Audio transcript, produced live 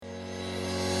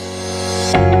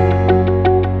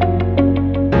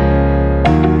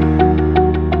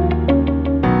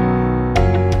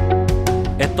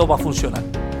va a funcionar.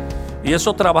 Y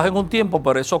eso trabaja en un tiempo,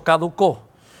 pero eso caducó.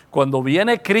 Cuando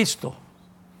viene Cristo,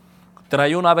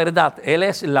 trae una verdad. Él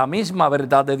es la misma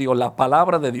verdad de Dios, la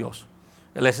palabra de Dios.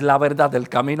 Él es la verdad, el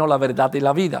camino, la verdad y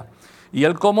la vida. Y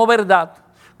Él como verdad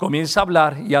comienza a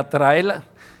hablar y a traer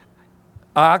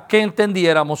a que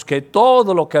entendiéramos que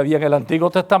todo lo que había en el Antiguo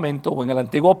Testamento o en el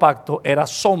Antiguo Pacto era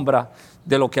sombra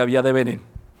de lo que había de venir.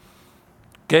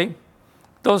 ¿Okay?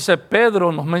 Entonces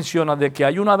Pedro nos menciona de que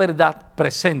hay una verdad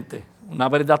presente, una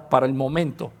verdad para el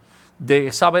momento. De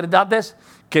esa verdad es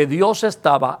que Dios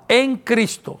estaba en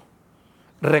Cristo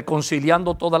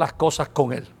reconciliando todas las cosas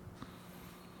con Él.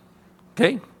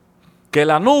 ¿Okay? Que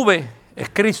la nube es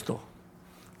Cristo,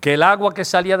 que el agua que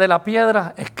salía de la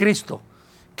piedra es Cristo,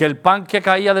 que el pan que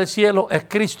caía del cielo es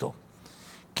Cristo,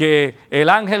 que el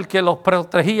ángel que los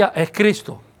protegía es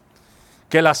Cristo,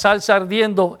 que la salsa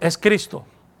ardiendo es Cristo,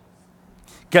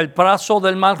 que el brazo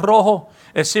del mar rojo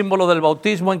es símbolo del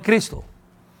bautismo en Cristo,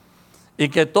 y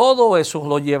que todo eso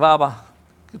lo llevaba,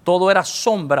 todo era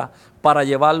sombra para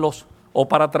llevarlos o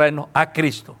para traernos a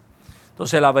Cristo.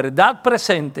 Entonces la verdad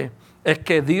presente es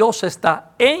que Dios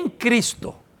está en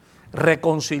Cristo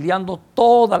reconciliando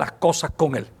todas las cosas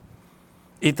con Él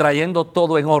y trayendo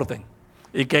todo en orden,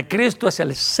 y que Cristo es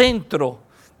el centro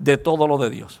de todo lo de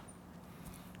Dios.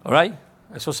 All right?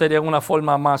 Eso sería una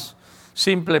forma más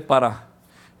simple para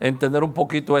entender un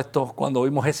poquito esto cuando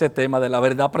vimos ese tema de la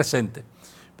verdad presente.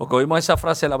 Porque oímos esa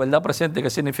frase, la verdad presente, ¿qué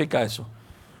significa eso?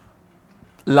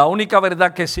 La única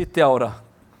verdad que existe ahora,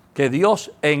 que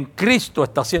Dios en Cristo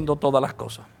está haciendo todas las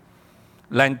cosas.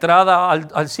 La entrada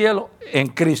al cielo en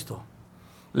Cristo.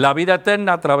 La vida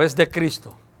eterna a través de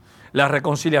Cristo. La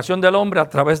reconciliación del hombre a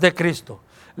través de Cristo.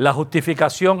 La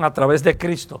justificación a través de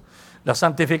Cristo. La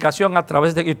santificación a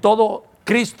través de... Y todo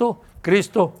Cristo,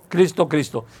 Cristo, Cristo,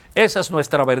 Cristo. Esa es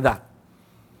nuestra verdad.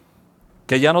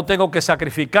 Que ya no tengo que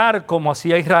sacrificar como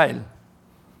hacía Israel.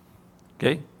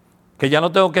 ¿Okay? Que ya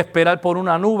no tengo que esperar por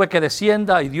una nube que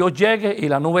descienda y Dios llegue y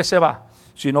la nube se va.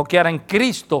 Sino que ahora en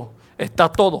Cristo está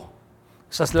todo.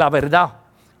 Esa es la verdad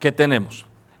que tenemos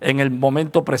en el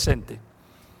momento presente.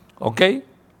 ¿Ok?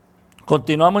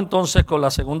 Continuamos entonces con la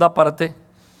segunda parte.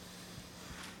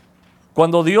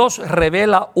 Cuando Dios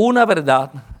revela una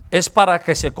verdad, es para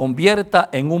que se convierta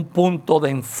en un punto de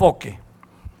enfoque.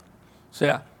 O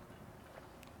sea,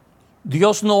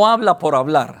 Dios no habla por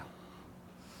hablar.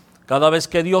 Cada vez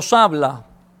que Dios habla,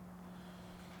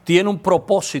 tiene un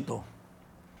propósito,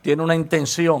 tiene una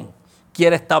intención,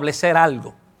 quiere establecer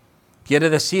algo, quiere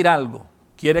decir algo,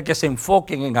 quiere que se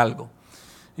enfoquen en algo.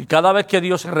 Y cada vez que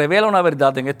Dios revela una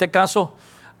verdad, en este caso,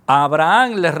 a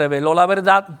Abraham le reveló la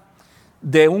verdad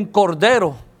de un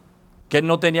cordero que él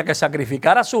no tenía que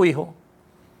sacrificar a su hijo,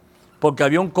 porque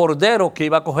había un cordero que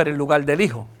iba a coger el lugar del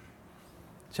hijo.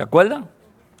 ¿Se acuerdan?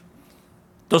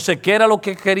 Entonces, ¿qué era lo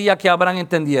que quería que Abraham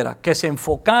entendiera? Que se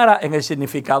enfocara en el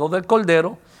significado del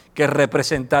cordero, que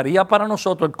representaría para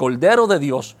nosotros el cordero de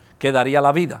Dios que daría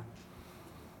la vida.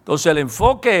 Entonces, el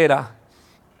enfoque era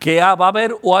que va a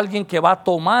haber alguien que va a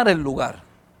tomar el lugar.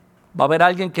 Va a haber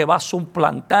alguien que va a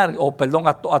suplantar,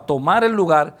 a tomar el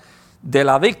lugar de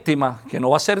la víctima, que no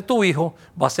va a ser tu hijo,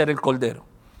 va a ser el cordero.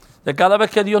 De cada vez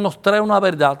que Dios nos trae una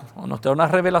verdad, o nos trae una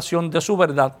revelación de su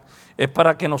verdad, es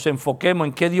para que nos enfoquemos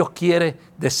en qué Dios quiere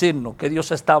decirnos, qué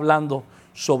Dios está hablando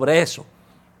sobre eso.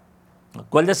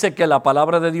 Acuérdese que la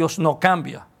palabra de Dios no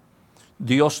cambia.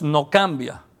 Dios no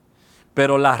cambia,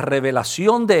 pero la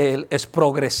revelación de Él es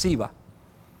progresiva.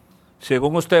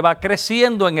 Según usted va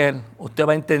creciendo en Él, usted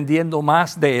va entendiendo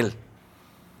más de Él.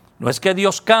 No es que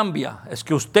Dios cambia, es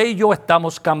que usted y yo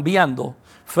estamos cambiando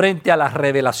frente a la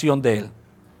revelación de Él.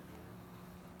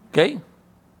 ¿Ok?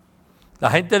 La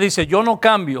gente dice, yo no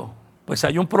cambio. Pues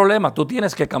hay un problema, tú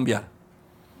tienes que cambiar.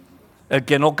 El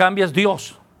que no cambia es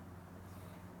Dios.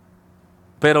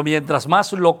 Pero mientras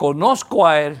más lo conozco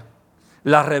a Él,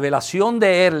 la revelación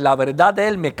de Él, la verdad de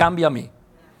Él me cambia a mí.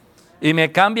 ¿Y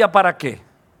me cambia para qué?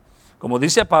 Como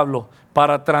dice Pablo,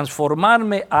 para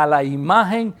transformarme a la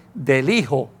imagen del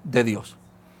Hijo de Dios.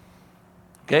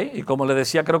 ¿Okay? Y como le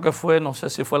decía, creo que fue, no sé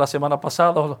si fue la semana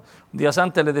pasada o días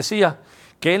antes, le decía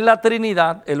que en la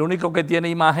Trinidad el único que tiene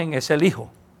imagen es el Hijo.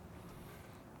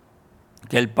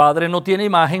 Que el Padre no tiene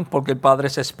imagen porque el Padre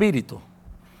es Espíritu.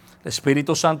 El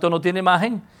Espíritu Santo no tiene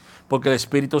imagen porque el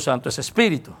Espíritu Santo es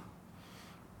Espíritu.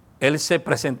 Él se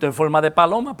presentó en forma de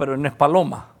paloma, pero él no es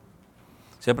paloma.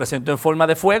 Se presentó en forma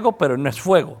de fuego, pero él no es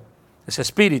fuego. Es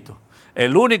Espíritu.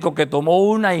 El único que tomó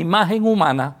una imagen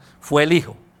humana fue el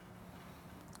Hijo.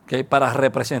 ¿Okay? Para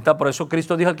representar, por eso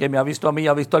Cristo dijo, el que me ha visto a mí,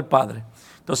 ha visto al Padre.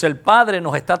 Entonces el Padre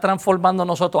nos está transformando a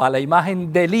nosotros a la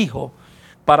imagen del Hijo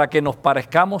para que nos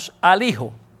parezcamos al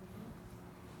Hijo.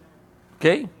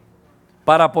 ¿ok?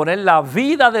 Para poner la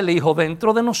vida del Hijo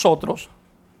dentro de nosotros,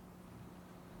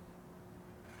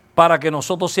 para que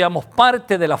nosotros seamos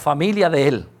parte de la familia de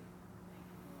Él.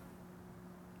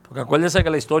 Porque acuérdense que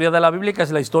la historia de la Biblia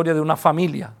es la historia de una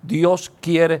familia. Dios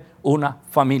quiere una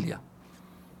familia.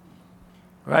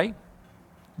 Right?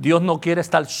 Dios no quiere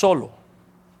estar solo.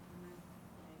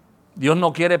 Dios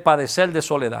no quiere padecer de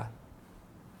soledad.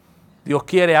 Dios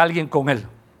quiere a alguien con Él.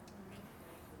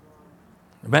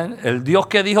 ¿Ven? El Dios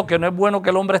que dijo que no es bueno que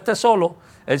el hombre esté solo,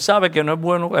 Él sabe que no es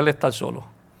bueno Él estar solo.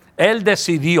 Él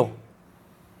decidió.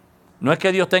 No es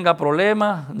que Dios tenga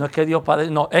problemas, no es que Dios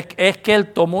padece, no, es que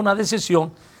Él tomó una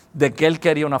decisión de que Él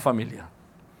quería una familia.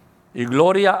 Y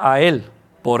gloria a Él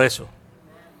por eso.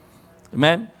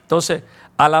 ¿Ven? Entonces,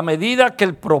 a la medida que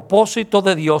el propósito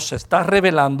de Dios se está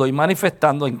revelando y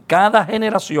manifestando en cada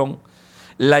generación,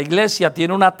 la iglesia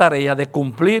tiene una tarea de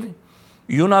cumplir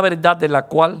y una verdad de la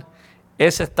cual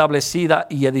es establecida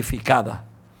y edificada.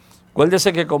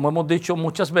 Acuérdese que, como hemos dicho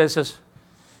muchas veces,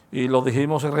 y lo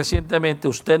dijimos recientemente,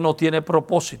 usted no tiene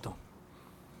propósito.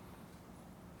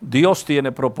 Dios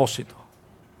tiene propósito.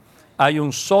 Hay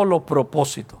un solo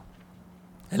propósito.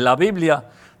 En la Biblia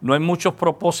no hay muchos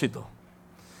propósitos.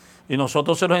 Y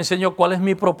nosotros se nos enseñó cuál es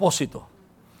mi propósito.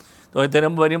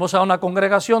 Entonces venimos a una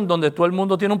congregación donde todo el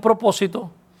mundo tiene un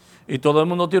propósito y todo el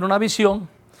mundo tiene una visión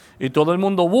y todo el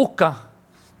mundo busca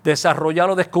desarrollar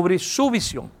o descubrir su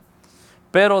visión.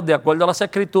 Pero de acuerdo a las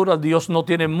Escrituras, Dios no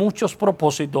tiene muchos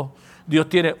propósitos. Dios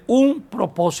tiene un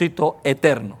propósito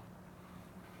eterno.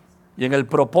 Y en el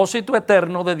propósito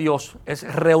eterno de Dios es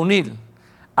reunir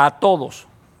a todos,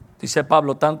 dice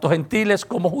Pablo, tanto gentiles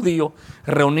como judíos,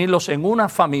 reunirlos en una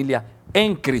familia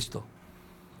en Cristo.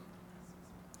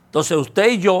 Entonces usted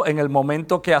y yo, en el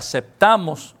momento que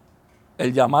aceptamos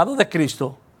el llamado de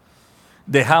Cristo,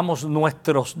 dejamos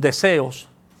nuestros deseos,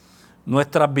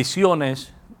 nuestras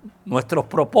visiones, nuestros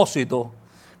propósitos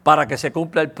para que se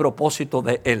cumpla el propósito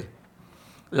de Él.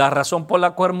 La razón por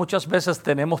la cual muchas veces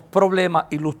tenemos problemas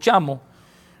y luchamos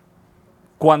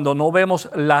cuando no vemos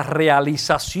la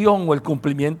realización o el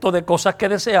cumplimiento de cosas que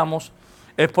deseamos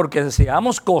es porque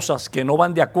deseamos cosas que no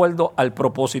van de acuerdo al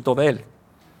propósito de Él.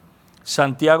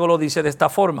 Santiago lo dice de esta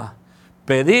forma: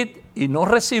 pedid y no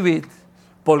recibid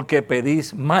porque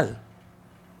pedís mal.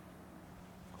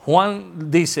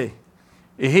 Juan dice: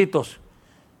 hijitos,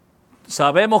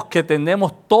 sabemos que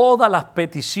tenemos todas las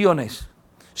peticiones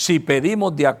si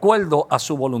pedimos de acuerdo a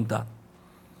su voluntad.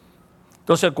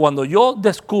 Entonces, cuando yo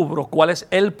descubro cuál es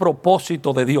el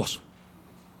propósito de Dios,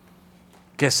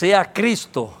 que sea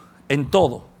Cristo en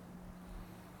todo,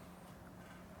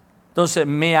 entonces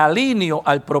me alineo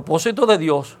al propósito de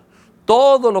Dios,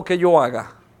 todo lo que yo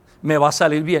haga me va a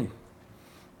salir bien.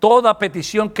 Toda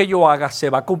petición que yo haga se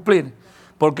va a cumplir,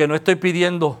 porque no estoy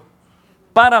pidiendo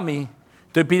para mí,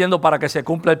 estoy pidiendo para que se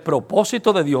cumpla el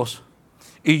propósito de Dios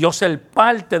y yo ser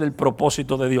parte del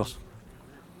propósito de Dios.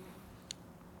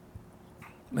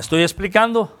 ¿Me estoy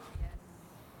explicando?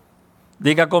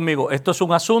 Diga conmigo, esto es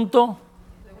un asunto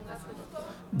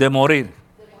de morir.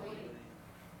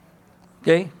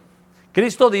 ¿Okay?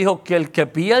 Cristo dijo que el que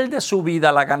pierde su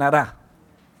vida la ganará.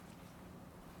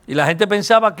 Y la gente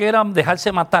pensaba que era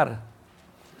dejarse matar.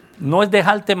 No es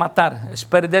dejarte matar, es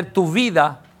perder tu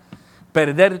vida,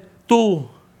 perder tu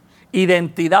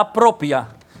identidad propia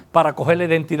para coger la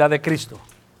identidad de Cristo.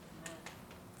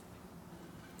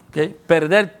 ¿Okay?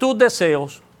 Perder tus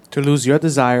deseos, to lose your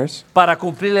desires, para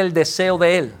cumplir el deseo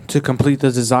de Él. to complete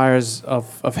the desires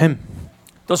of Him.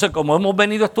 Entonces, como hemos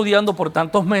venido estudiando por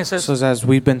tantos meses, So as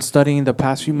we've been studying the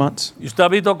past few months, y usted ha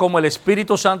visto cómo el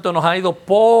Espíritu Santo nos ha ido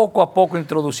poco a poco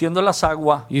introduciendo en las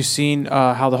aguas you've seen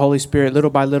how the Holy Spirit little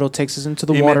by little takes us into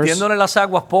the y waters metiéndonos en las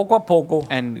aguas poco a poco,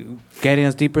 and getting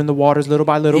us deeper in the waters little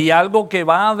by little. y algo que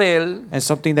va a ver And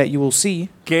something that you will see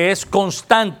que es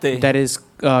constante that is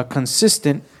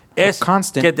consistent, es que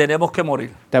constant, tenemos que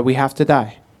morir. that we have to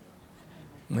die.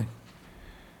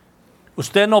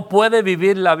 Usted no puede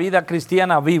vivir la vida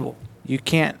cristiana vivo, You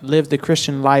can't live the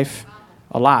Christian life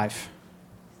alive.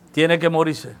 tiene que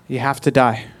morirse. You have to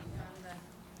die.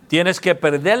 Tienes que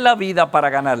perder la vida para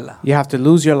ganarla. You have to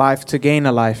lose your life to gain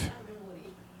a life.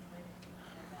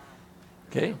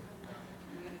 ¿Okay?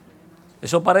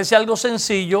 Eso parece algo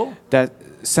sencillo, That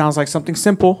sounds like something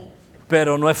simple,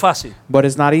 pero no es fácil. but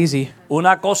it's not easy.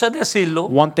 Una cosa es decirlo,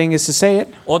 One thing is to say it,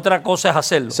 otra cosa es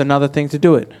hacerlo. it's another thing to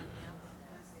do it.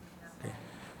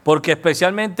 Porque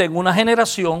especialmente en una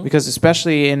generación Because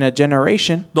especially in a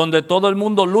generation donde todo el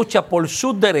mundo lucha por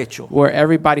sus derechos, where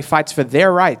everybody fights for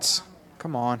their rights.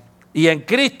 Come on. y en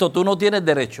Cristo tú no tienes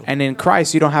derecho. And in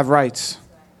Christ, you don't have rights.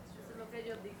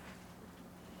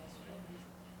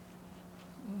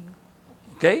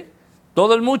 ¿Ok?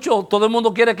 Todo el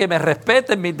mundo quiere que me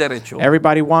respeten mis derechos.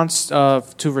 Everybody wants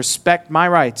to respect my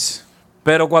rights.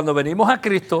 Pero cuando venimos a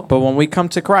Cristo, But when we come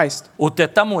to Christ, usted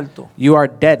está muerto you are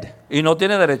dead y no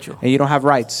tiene derecho. and you don't have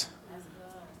rights.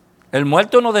 El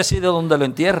muerto no decide dónde lo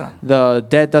entierran. The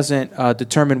dead doesn't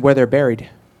determine where they're buried.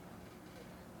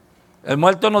 El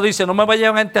muerto no dice, no me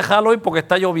vayan a enterrar hoy porque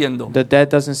está lloviendo. The dead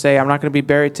doesn't say, I'm not going to be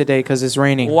buried today because it's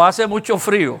raining O hace mucho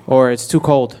frío. or it's too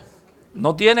cold.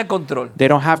 No tiene control. They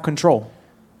don't have control.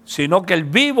 Sino que el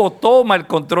vivo toma el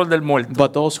control del muerto.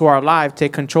 But those who are alive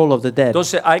take control of the dead.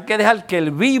 Entonces hay que dejar que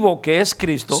el vivo, que es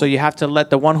Cristo, So you have to let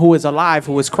the one who is alive,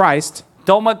 who is Christ,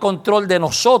 toma el control de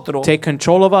nosotros, take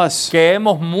control of us, que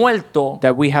hemos muerto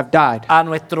that we have died a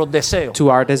nuestros deseos. to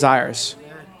our desires.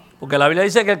 Porque la Biblia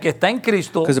dice que el que está en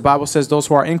Cristo Because the Bible says those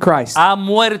who are in Christ ha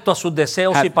muerto a sus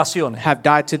deseos y pasiones. have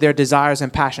died to their desires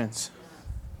and passions.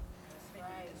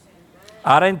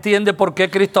 Ahora entiende por qué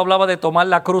Cristo hablaba de tomar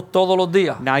la cruz todos los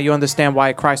días. Now you understand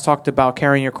why Christ talked about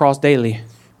carrying your cross daily.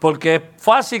 Porque es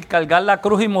fácil cargar la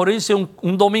cruz y morirse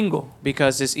un domingo.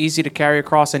 Because it's easy to carry a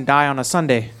cross and die on a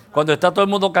Sunday. Cuando está todo el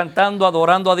mundo cantando,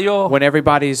 adorando a Dios. When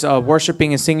everybody's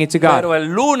worshiping and singing to God. Pero el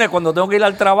lunes cuando tengo que ir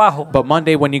al trabajo But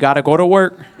Monday when you got to go to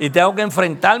work y tengo que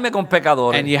enfrentarme con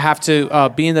pecadores and you have to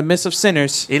be in the midst of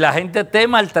sinners y la gente te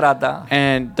maltrata,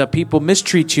 and the people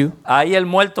mistreat you, ahí el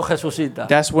muerto resucita.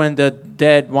 that's when the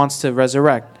dead wants to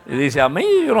resurrect. Y dice, a mí,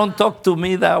 you don't talk to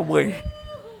me that way.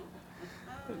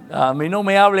 A mí no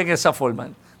me hablen de esa forma.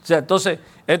 O sea, entonces,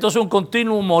 esto es un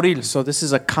continuo morir. So this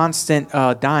is a constant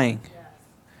dying.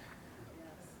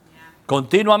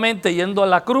 Continuamente yendo a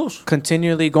la cruz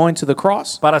Continually going to the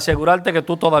cross para asegurarte que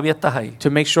tú todavía estás ahí.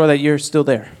 to make sure that you're still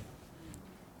there.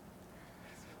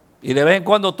 Y de vez en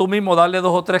cuando tú mismo darle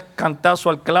 2 o 3 cantazos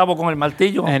al clavo con el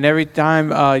martillo And every time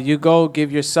you go,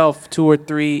 give yourself 2 or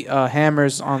 3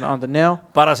 hammers on the nail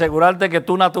para asegurarte que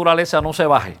tu naturaleza no se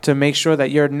baje. to make sure that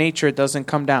your nature doesn't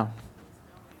come down.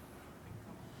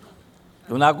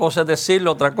 Una cosa es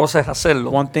decirlo, otra cosa es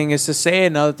hacerlo. One thing is to say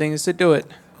it, another thing is to do it.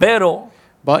 Pero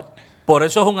But por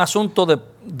eso es un asunto de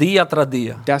día tras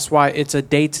día. that's why it's a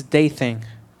day-to-day thing.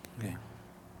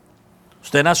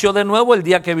 Usted nació de nuevo el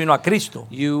día que vino a Cristo.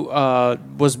 You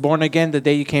was born again the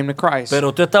day you came to Christ. Pero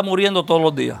usted está muriendo todos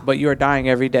los días. But you are dying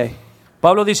every day.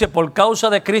 Pablo dice, por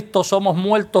causa de Cristo somos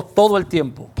muertos todo el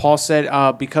tiempo. Paul said,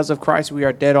 because of Christ, we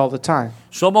are dead all the time.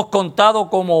 Somos contados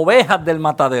como ovejas del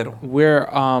matadero. We're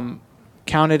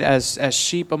counted as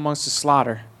sheep amongst the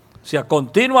slaughter. O sea,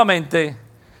 continuamente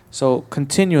So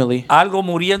continually, algo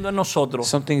muriendo en nosotros.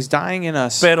 something's dying in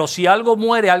us. Pero si algo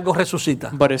muere, algo resucita.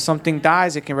 But if something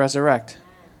dies, it can resurrect.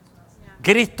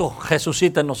 Cristo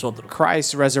resucita en nosotros.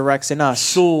 Christ resurrects in us.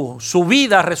 Su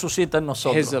vida resucita en His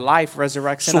nosotros. life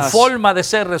resurrects in Su us. forma de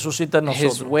ser resucita en His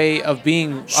nosotros. way of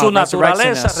being Su resurrects in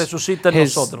naturaleza us. resucita en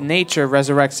His nosotros. nature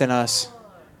resurrects in us.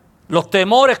 Los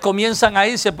temores comienzan a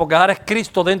irse porque ahora es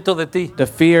Cristo dentro de ti. The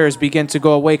fears begin to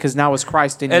go away because now it's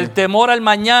Christ in you. El temor al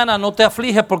mañana no te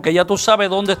aflige porque ya tú sabes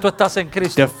dónde tú estás en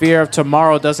Cristo. The fear of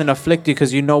tomorrow doesn't afflict you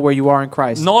because you know where you are in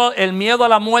Christ. No, el miedo a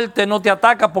la muerte no te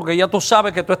ataca porque ya tú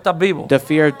sabes que tú estás vivo. The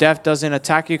fear of death doesn't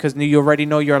attack you because you already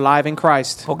know you're alive in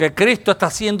Christ. Porque Cristo está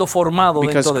siendo formado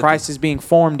Because dentro de Christ ti. is being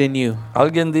formed in you.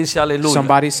 Alguien dice aleluya.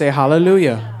 Somebody say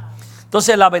hallelujah.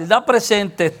 Entonces la verdad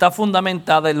presente está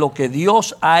fundamentada en lo que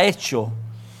Dios ha hecho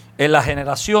en las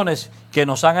generaciones que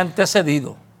nos han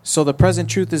antecedido. So the present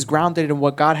truth is grounded in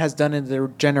what God has done in the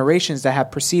generations that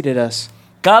have preceded us.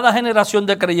 Cada generación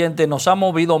de creyentes nos ha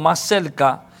movido más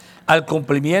cerca al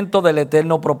cumplimiento del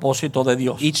eterno propósito de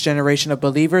Dios. Each generation of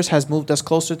believers has moved us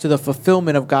closer to the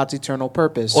fulfillment of God's eternal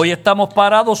purpose. Hoy estamos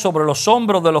parados sobre los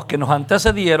hombros de los que nos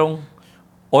antecedieron.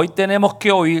 Hoy tenemos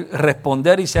que oír,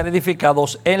 responder y ser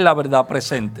edificados en la verdad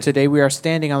presente. Today we are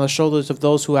standing on the shoulders of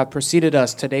those who have preceded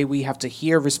us. Today we have to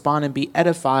hear, respond, and be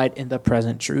edified in the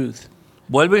present truth.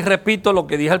 Vuelvo y repito lo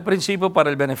que dije al principio para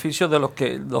el beneficio de los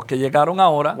que llegaron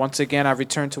ahora. Once again, I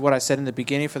return to what I said in the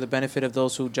beginning for the benefit of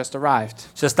those who just arrived.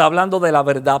 Se está hablando de la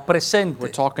verdad We're presente.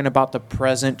 talking about the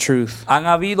present truth. Han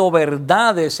habido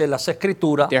verdades en las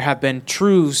Escrituras There have been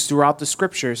truths throughout the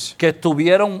scriptures que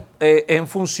estuvieron en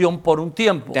función por un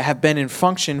tiempo. that have been in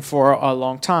function for a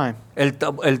long time.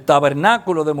 El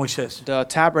tabernáculo de Moisés, The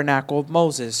tabernacle of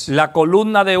Moses, la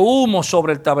columna de humo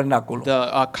sobre el tabernáculo,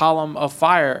 the column of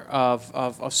fire of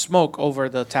smoke over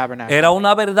the tabernacle. era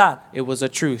una verdad It was a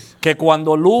truth que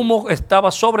cuando el humo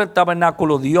estaba sobre el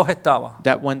tabernáculo, Dios estaba.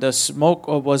 that when the smoke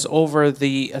was over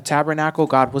the tabernacle,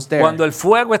 God was there. Cuando el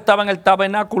fuego estaba en el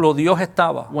tabernáculo, Dios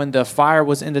estaba. When the fire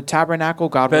was in the tabernacle,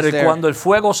 God was Pero there. cuando el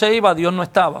fuego se iba, Dios no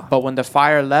estaba. But when the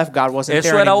fire left, God wasn't Eso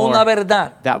there era anymore. una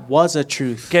verdad That was a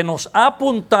truth que nos nos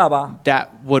apuntaba that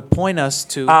would point us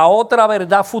to a otra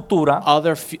verdad futura,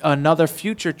 another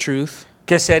future truth,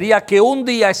 que sería que un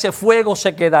día ese fuego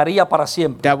se quedaría para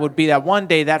siempre. that would be that one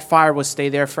day that fire would stay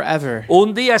there forever.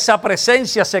 Un día esa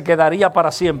presencia se quedaría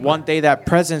para siempre. One day that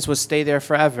presence would stay there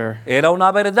forever. Era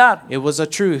una verdad It was a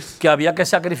truth que había que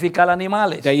sacrificar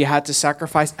animales that you had to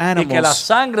sacrifice y que la animals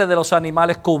sangre de los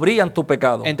animales cubrían tu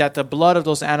pecado. and that the blood of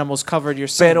those animals covered your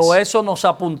sins. Pero eso nos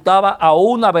apuntaba a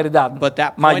una verdad But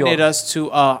that mayor. pointed us to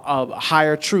a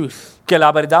higher truth. Que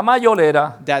la verdad mayor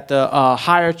era That the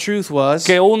higher truth was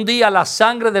que un día la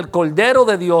sangre del Cordero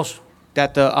de Dios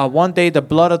that the one day the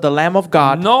blood of the Lamb of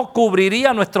God no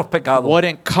cubriría nuestros pecados,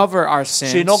 wouldn't cover our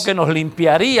sins, sino que nos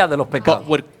limpiaría de los but pecados.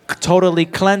 would totally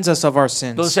cleanse us of our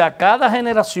sins. Entonces a cada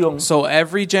generación So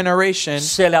every generation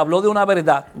se le habló de una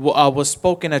verdad was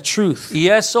spoken a truth, y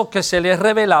eso que se les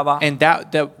revelaba and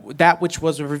that which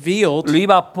was revealed lo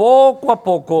iba poco a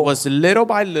poco was little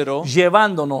by little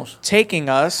llevándonos taking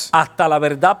us hasta la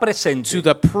verdad to presente,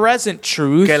 the present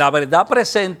truth, que la verdad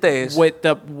presente es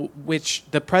which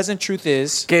the present truth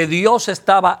is que Dios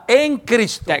estaba en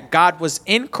Cristo that God was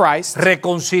in Christ,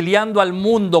 reconciliando al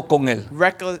mundo con Él,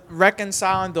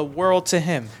 reconciling the world to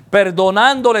Him,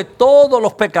 perdonándole todos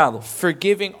los pecados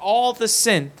forgiving all the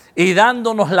sin, y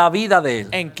dándonos la vida de Él.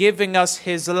 and giving us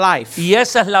His life. Y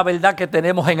esa es la verdad que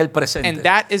tenemos en el And presente.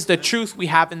 that is the truth we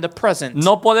have in the present.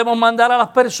 No podemos mandar a las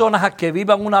personas a que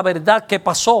vivan una verdad que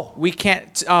pasó We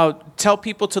can't tell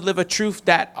people to live a truth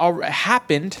that already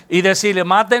happened y decirle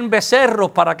maten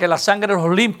becerros para que la sangre los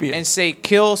limpie, and say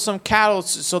kill some cattle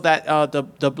so that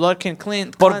the blood can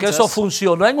cleanse porque eso us,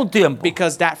 funcionó en un tiempo.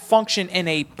 because that functioned in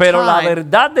a Pero la time.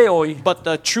 verdad de hoy But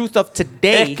the truth of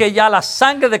today es que ya la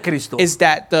sangre de Cristo is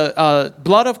that the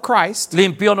blood of Christ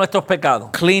limpió nuestros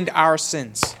pecados. cleaned our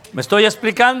sins. ¿Me estoy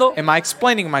explicando? Am I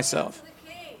explaining myself?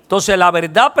 Entonces la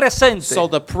verdad presente So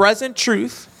the present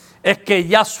truth es que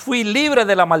ya fui libre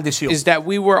de la maldición, is that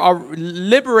we were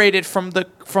liberated from the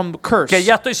curse. que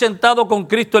ya estoy sentado con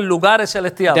Cristo en lugares That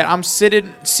celestiales, I'm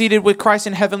seated with Christ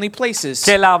in heavenly places.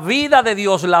 que la vida de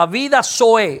Dios, la vida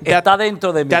Zoe, está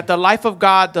dentro de mí, That the life of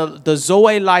God, the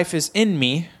Zoe life is in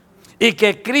me, y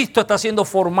que Cristo está siendo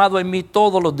formado en mí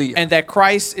todos los días, and that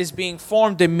Christ is being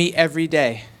formed in me every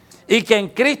day. y que en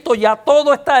Cristo ya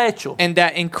todo está hecho, And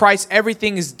that in Christ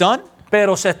everything is done,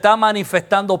 pero se está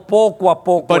manifestando poco a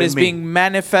poco but en is mí. being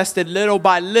manifested little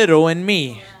by little in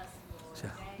me.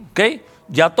 ¿Ok?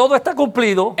 Ya todo está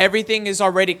cumplido, Everything is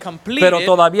already pero completed,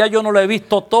 todavía yo no lo he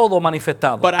visto todo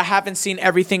manifestado. but I haven't seen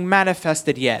everything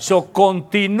manifested yet. So,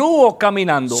 continúo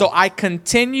caminando, So I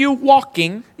continue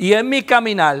walking, y en mi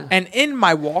caminar, and in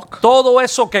my walk, todo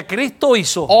eso que Cristo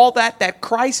hizo all that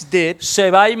Christ did se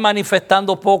va a ir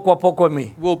manifestando poco a poco en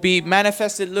mí, will be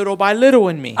manifested little by little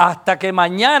in me. hasta que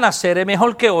mañana seré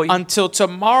mejor que hoy, Until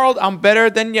tomorrow I'm better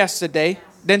than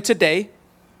today,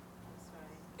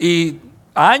 y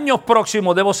años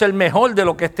próximos debo ser mejor de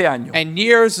lo que este año, and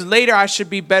years later I should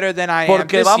be better than I am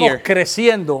porque this vamos year,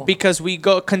 creciendo because we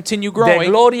continue de growing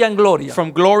gloria en gloria.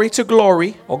 from glory to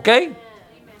glory. ¿Ok?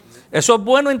 Eso es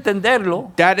bueno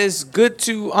entenderlo, That is good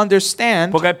to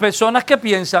understand, porque hay personas que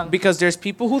piensan, because there's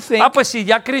people who think, pues si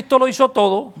ya Cristo lo hizo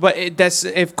todo, but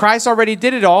if Christ already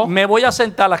did it all, me voy a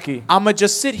sentar aquí. I'm gonna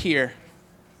just sit here.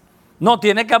 No,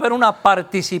 tiene que haber una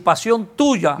participación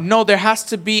tuya No, there has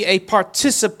to be a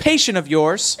participation of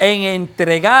yours en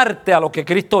entregarte a lo que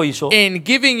Cristo hizo in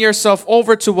giving yourself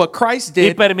over to what Christ y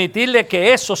did, permitirle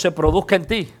que eso se produzca en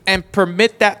ti. and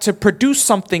permit that to produce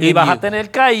something Y in vas a you. tener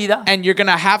caída, And you're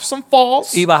gonna have some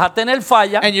falls, y vas a tener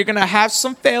falla, and you're gonna have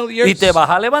some y failures, te vas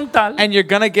a levantar, and you're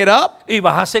gonna get up, y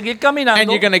vas a seguir and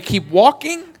caminando, you're gonna keep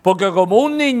walking, porque como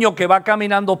un niño que va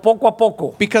caminando poco a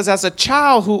poco because as a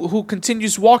child who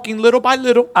continues walking little by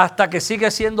little hasta que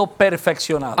sigue siendo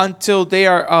perfeccionado. until they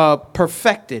are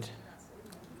perfected.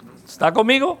 ¿Está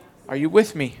conmigo? Are you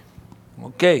with me?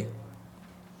 Ok.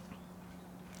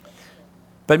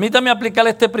 Permítame aplicar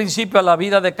este principio a la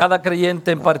vida de cada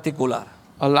creyente en particular.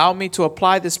 Allow me to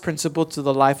apply this principle to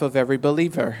the life of every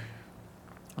believer.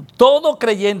 Todo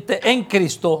creyente en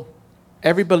Cristo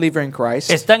Every believer in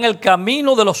Christ está en el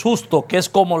camino de los justos, que es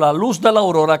como la luz de la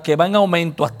aurora que va en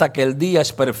aumento hasta que el día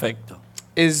es perfecto.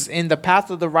 is in the path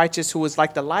of the righteous, who is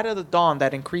like the light of the dawn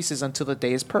that increases until the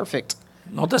day is perfect.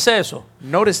 Nótese eso.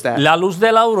 Notice that. La luz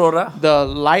de la aurora The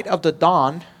light of the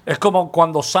dawn es como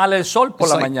cuando sale el sol por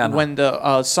is la like mañana. when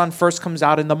the sun first comes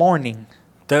out in the morning.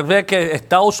 Usted ve que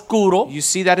está oscuro, You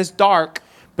see that it's dark,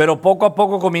 Pero poco a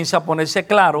poco comienza a ponerse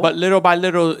claro But little by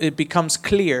little, it becomes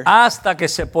clear hasta que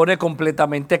se pone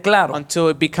completamente claro.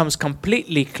 until it becomes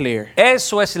completely clear.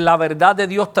 Eso es la verdad de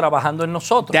Dios trabajando en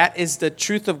nosotros. That is the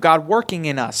truth of God working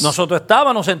in us. Nosotros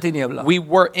estábamos en tinieblas. We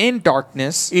were in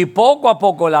darkness, Y poco a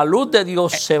poco la luz de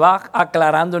Dios se va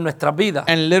aclarando en nuestras vidas.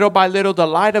 and little by little, the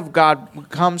light of God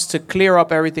comes to clear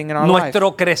up everything in our life.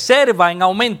 Nuestro crecer va en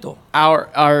aumento.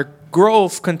 Our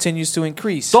growth continues to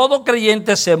increase. Todo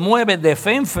creyente se mueve de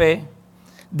fe en fe,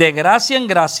 de gracia en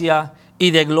gracia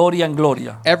y de gloria en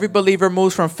gloria. Every believer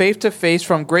moves from faith to faith,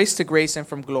 from grace to grace, and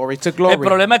from glory to El glory.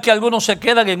 problema es que algunos se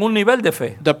quedan en un nivel de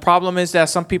fe The problem is that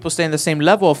some people stay in the same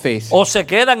level of faith, o se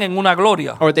quedan en una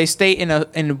gloria or they stay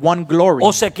in one glory,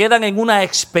 o se quedan en una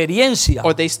experiencia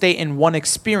or they stay in one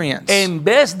experience en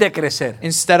vez de crecer.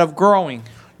 instead of growing.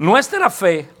 Nuestra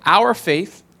fe, Our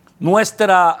faith,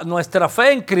 nuestra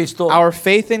fe en Cristo our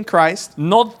faith in Christ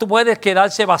no puede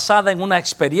quedarse basada en una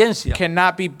experiencia.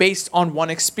 cannot be based on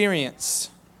one experience.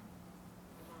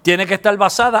 Tiene que estar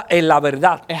basada en la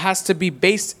verdad It has to be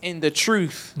based in the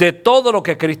truth de todo lo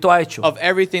que Cristo ha hecho. of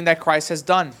everything that Christ has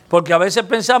done. Porque a veces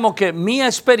pensamos que mi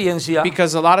experiencia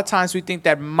Because a lot of times we think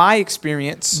that my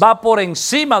experience va por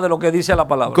encima de lo que dice la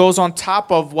palabra. goes on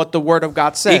top of what the Word of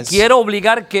God Y says. quiero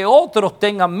obligar que otros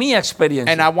tengan mi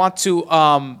experiencia. And I want to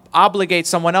obligate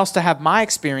someone else to have my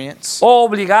experience, O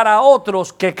obligar a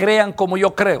otros que crean como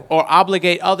yo creo. or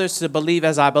obligate others to believe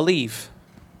as I believe.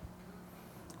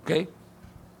 ¿Okay?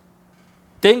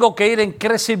 Tengo que ir en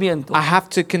crecimiento. I have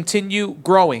to continue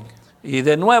growing. Y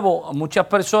de nuevo, muchas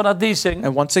personas dicen,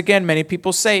 And once again, many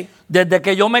people say desde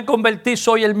que yo me convertí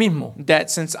soy el mismo. that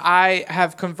since I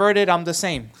have converted, I'm the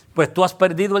same. Pues tú has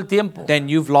perdido el tiempo Then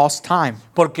you've lost time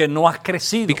porque no has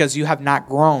crecido. because you have not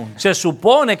grown. Se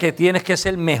supone que tienes que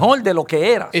ser mejor de lo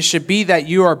que eras. It should be that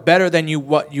you are better than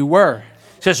what you were.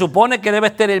 Se supone que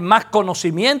debes tener más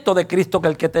conocimiento de Cristo que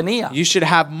el que tenía. You should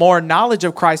have more knowledge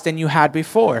of Christ than you had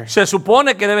before. Se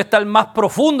supone que debes estar más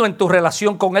profundo en tu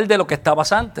relación con Él de lo que estabas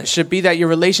It antes. should be that your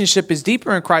relationship is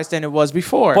deeper in Christ than it was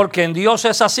before. Porque en Dios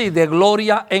es así, de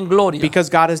gloria en gloria,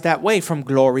 Because God is that way, from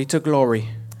glory to glory,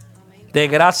 de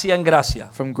gracia en gracia.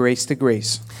 from grace to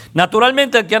grace.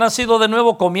 Naturalmente, el que ha nacido de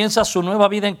nuevo comienza su nueva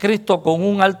vida en Cristo con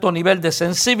un alto nivel de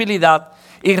sensibilidad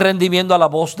y rendimiento a la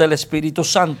voz del Espíritu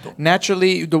Santo.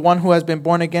 Naturally, the one who has been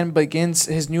born again begins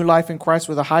his new life in Christ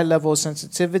with a high level of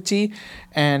sensitivity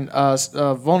and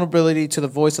vulnerability to the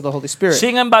voice of the Holy Spirit.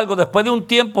 Sin embargo, después de un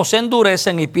tiempo se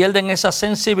endurecen y pierden esa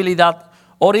sensibilidad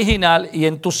original y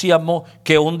entusiasmo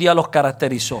que un día los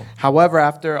caracterizó. However,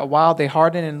 after a while, they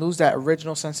harden and lose that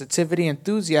original sensitivity and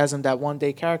enthusiasm that one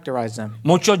day characterized them.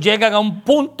 Muchos llegan a un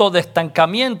punto de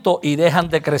estancamiento y dejan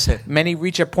de crecer. Many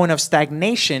reach a point of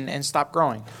stagnation and stop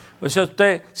growing. Pues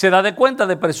usted se da de cuenta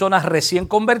de personas recién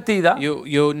convertidas,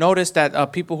 You'll notice that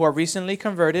people who are recently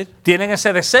converted, tienen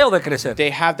ese deseo de crecer.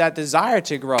 they have that desire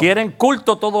to grow. Quieren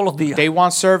culto todos los días. They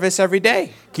want service every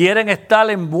day. Quieren estar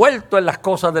envueltos en las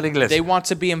cosas de la They iglesia. want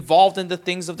to be involved in the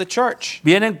things of the church.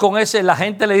 Vienen con ese, la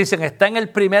gente le dicen, está en el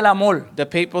primer amor. The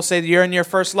people say you're in your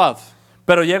first love.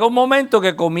 Pero llega un momento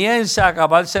que comienza a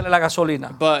acabarse la gasolina.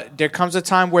 But there comes a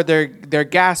time where their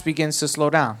gas begins to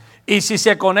slow down. Y si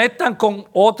se conectan con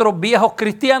otros viejos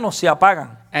cristianos, se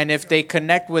apagan. And if they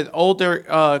connect with older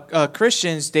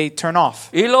Christians, they turn off.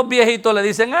 Y los viejitos le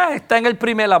dicen, está en el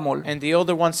primer amor. And the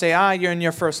older ones say, you're in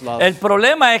your first love. El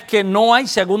problema es que no hay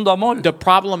segundo amor. The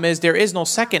problem is there is no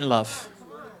second love.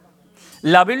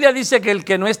 La Biblia dice que el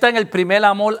que no está en el primer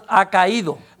amor ha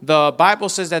caído. The Bible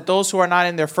says that those who are not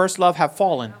in their first love have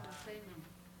fallen.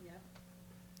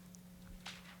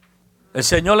 El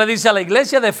Señor le dice a la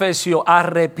iglesia de Efesios,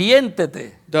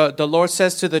 arrepiéntete The Lord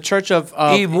says to the church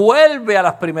y vuelve a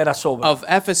las primeras obras. of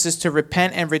Ephesus to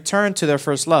repent and return to their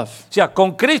first love. O sea,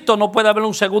 con Cristo no puede haber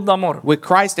un segundo amor. With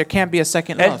Christ, there can't be a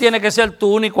second Él love. tiene que ser tu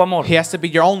único amor. He has to be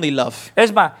your only love.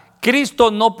 Es más, Cristo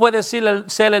no puede ser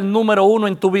el número uno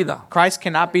en tu vida. Christ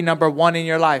cannot be number one in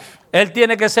your life. Él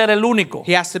tiene que ser el único.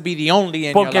 He has to be the only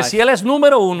in your Porque life. si Él es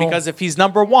número uno, Because if he's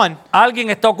number one, alguien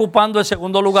está ocupando el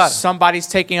segundo lugar. somebody's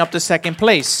taking up the second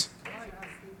place.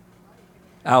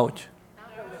 Ouch.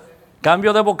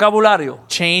 Cambio de vocabulario.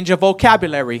 Change of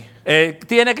vocabulary.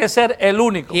 Tiene que ser el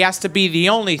único. He has to be the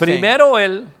only thing. Primero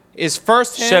Él, Is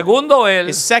first him, segundo Él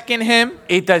is second him,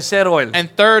 y tercero Él. and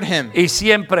third him, Y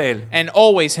siempre Él. and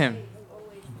always him.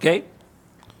 ¿Ok?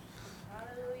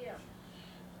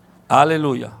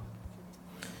 Aleluya.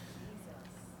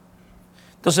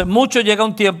 Entonces, mucho llega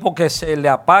un tiempo que se le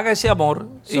apaga ese amor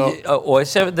o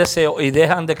ese deseo y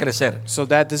dejan de crecer. So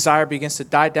that desire begins to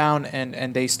die down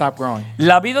and they stop growing.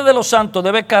 La vida de los santos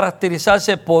debe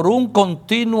caracterizarse por un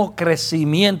continuo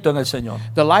crecimiento en el Señor.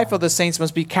 The life of the saints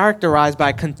must be characterized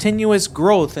by continuous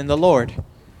growth in the Lord.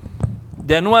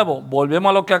 De nuevo,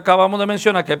 volvemos a lo que acabamos de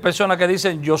mencionar, que hay personas que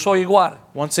dicen, yo soy igual.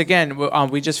 Once again,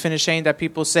 we just finished saying that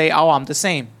people say, oh, I'm the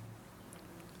same.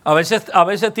 A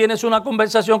veces tienes una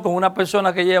conversación con una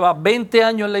persona que lleva 20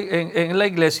 años en la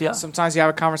iglesia Sometimes you have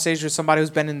a conversation with somebody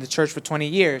who's been in the church for 20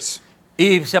 years.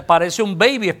 y se parece un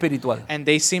baby espiritual. And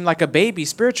they seem like a baby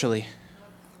spiritually.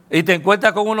 Y te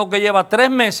encuentras con uno que lleva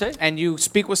 3 meses And you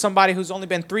speak with somebody who's only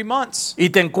been 3 months. y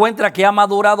te encuentras que ha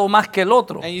madurado más que el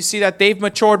otro. And you see that they've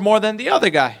matured more than the other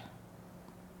guy.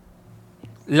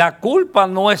 La culpa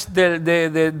no es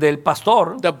del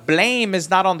pastor The blame is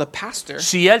not on the pastor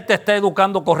si él te está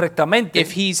educando correctamente.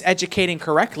 if he's educating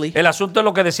correctly. El asunto es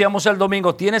lo que decíamos el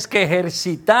domingo, tienes que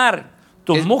ejercitar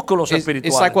tus músculos It's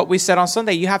espirituales. like what we said on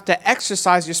Sunday. You have to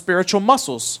exercise your spiritual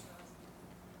muscles.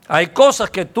 Hay cosas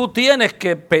que tú tienes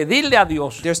que pedirle a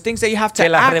Dios There's things that you have to que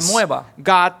las ask remueva.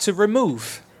 God to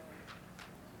remove.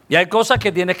 Y hay cosas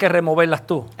que tienes que removerlas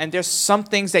tú. And there's some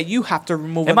things that you have to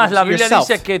remove Es más, la Biblia yourself.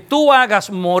 dice que tú hagas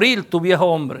morir tu viejo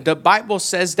hombre. The Bible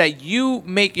says that you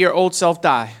make your old self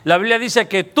die. La Biblia dice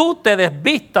que tú te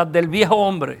desvistas del viejo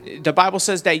hombre The Bible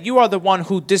says that you are the one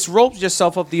who disrobes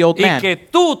yourself of the old y man que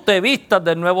tú te vistas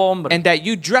del nuevo hombre. and that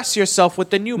you dress yourself with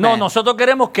the new No, man. nosotros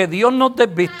queremos que Dios nos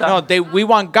desvista No, we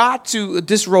want God to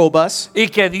disrobe us y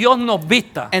que Dios nos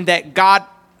vista. and that God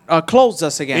clothes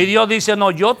us Y again. Dios dice,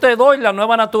 no, yo te doy la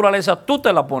nueva naturaleza, tú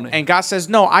te la pones. And God says,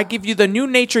 no, I give you the new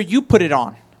nature, you put it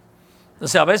on. O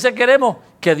sea, a veces queremos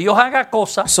que Dios haga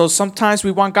cosas So sometimes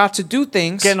we want God to do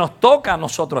things que nos toca a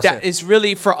nosotros that hacer. is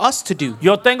really for us to do.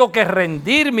 Yo tengo que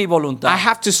rendir mi I voluntad.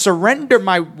 have to surrender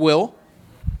my will.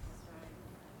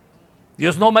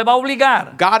 Dios no me va a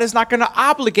obligar. God is not going to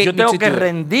obligate Yo me tengo to que do it.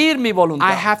 rendir mi I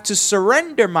voluntad. have to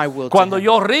surrender my will to Cuando Him.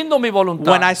 yo rindo mi When I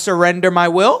voluntad, surrender my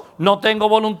will, no tengo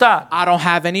voluntad. I don't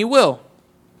have any will.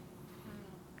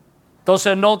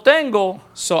 Entonces no tengo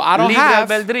So I don't libre have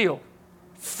albedrío.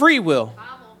 free will.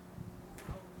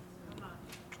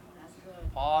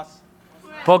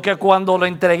 Porque cuando lo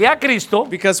entregué a Cristo,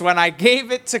 Because when I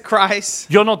gave it to Christ,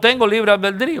 yo no tengo libre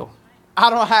albedrío. I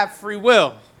don't have free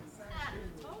will.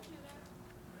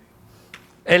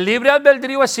 El libre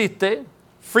albedrío existe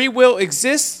Free will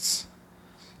exists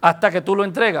hasta que tú lo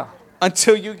entregas.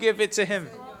 until you give it to Him.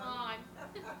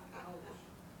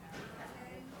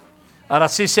 Ahora,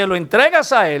 si se lo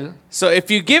entregas a Él, So if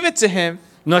you give it to Him,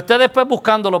 no estés después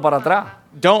buscándolo para atrás.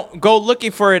 don't go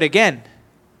looking for it again.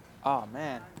 Oh,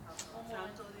 man.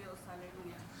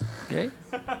 ¿Ok?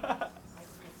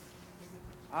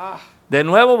 De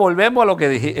nuevo volvemos a lo que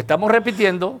dije. Estamos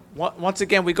repitiendo. Once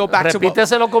again, we go back to what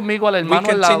Repíteselo conmigo al we hermano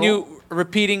al lado. continue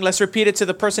repeating. Let's repeat it to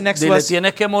the person next to Dile, us.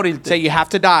 tienes que Say, morirte. you have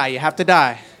to die. You have to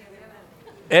die.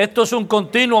 Esto es un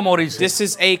continuo morirse. This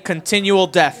is a continual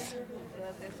death.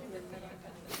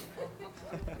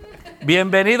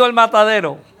 Bienvenido al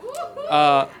matadero.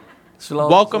 Slow,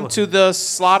 Welcome slow. to the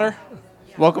slaughter.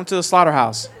 Welcome to the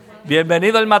slaughterhouse.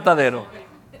 Bienvenido al matadero.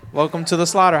 Welcome to the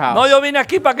slaughterhouse. No, yo vine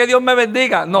aquí para que Dios me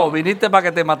bendiga. No, viniste para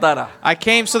que te matara. I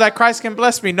came so that Christ can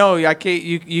bless me. No,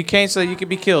 you came so that you can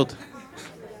be killed.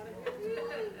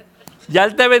 Ya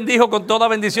Él te bendijo con toda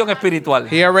bendición espiritual.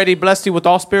 He already blessed you with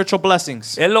all spiritual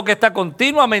blessings. Es lo que está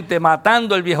continuamente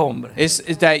matando el viejo hombre. Is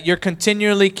that you're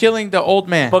continually killing the old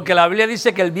man. Porque la Biblia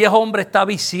dice que el viejo hombre está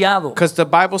viciado. Because the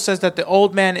Bible says that the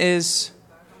old man is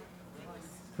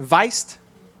viced.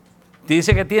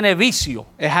 Dice que tiene vicio.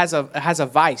 It has a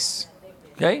vice.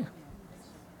 ¿Ok?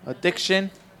 Addiction.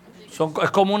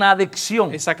 Es como una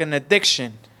adicción. It's like an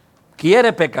addiction.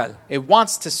 Quiere pecar. It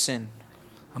wants to sin.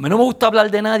 A mí no me gusta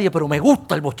hablar de nadie, pero me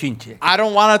gusta el bochinche. I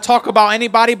don't want to talk about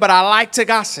anybody, but I like to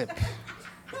gossip.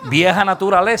 Vieja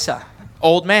naturaleza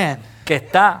Old man que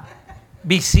está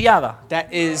viciada.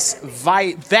 that is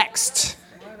vexed.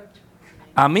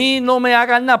 A mí no me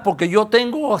hagan nada porque yo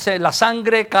tengo, o sea, la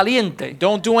sangre caliente.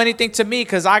 Don't do anything to me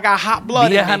because I got hot blood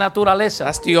in Vieja me. naturaleza.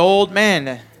 That's the old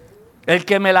man. El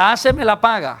que me la hace, me la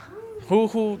paga.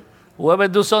 Who Whoever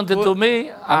do something to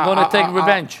me, I'm going to take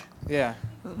revenge. Yeah.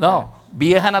 No,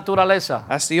 vieja naturaleza.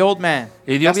 That's the old man.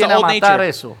 Y Dios That's the viene a old matar nature.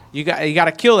 eso. You got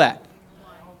to kill that.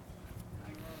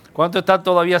 ¿Cuántos están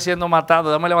todavía siendo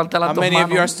matados? Dame levantar las How dos many of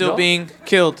you are manos. still ¿Yo? being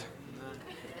killed?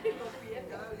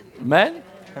 Amen.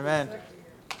 Amen.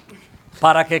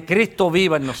 Para que Cristo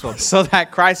viva en nosotros. So that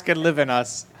Christ can live in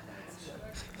us.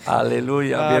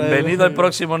 Aleluya. Aleluya. Bienvenido al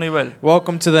próximo nivel.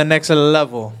 Welcome to the next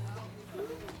level.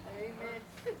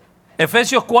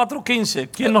 Efesios 4:15.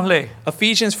 ¿Quién nos lee?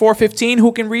 Ephesians 4:15.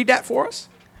 Who can read that for us?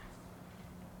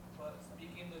 But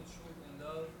speaking the truth in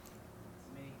love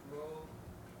may grow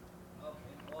up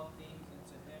in all things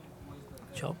into him who is the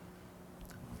head. Yo.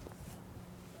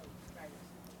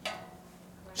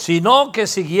 Sino que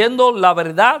siguiendo la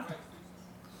verdad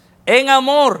en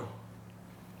amor.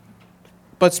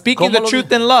 But speaking ¿Cómo the lo truth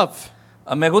dice? in love.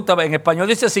 Me gusta, en español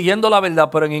dice siguiendo la verdad,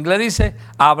 pero en inglés dice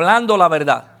hablando la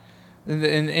verdad.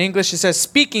 In English it says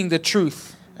speaking the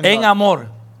truth En love. amor.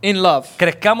 In love.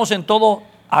 Crezcamos en todo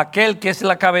aquel que es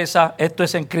la cabeza, esto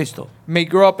es en Cristo. May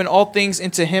grow up in all things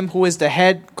into him who is the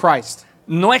head, Christ.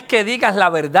 No es que digas la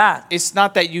verdad, It's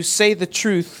not that you say the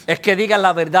truth, es que digas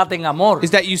la verdad en amor.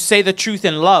 it's that you say the truth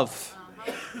in love.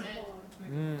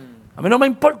 A mí no me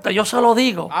importa, yo se lo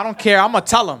digo. I don't care, I'm going to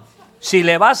tell him. Si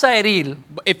le vas a herir,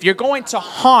 But if you're going to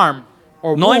harm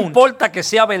or no wound, importa que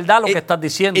sea verdad lo que estás it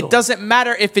diciendo. doesn't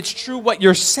matter if it's true what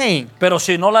you're saying. Pero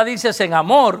si no la dices en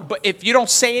amor, But if you don't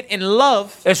say it in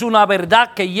love, es una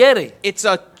verdad que hiere. it's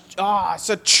a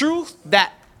truth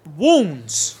that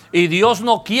wounds. Y Dios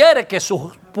no quiere que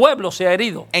su pueblo sea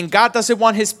herido. And God doesn't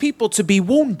want his people to be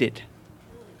wounded.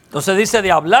 Entonces dice de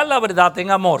hablar la verdad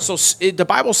en amor. So the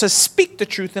Bible says speak the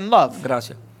truth in love,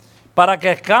 Gracias. Para que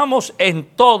crezcamos en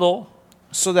todo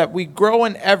so that we grow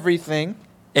in everything,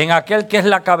 en aquel que es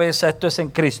la cabeza, esto es en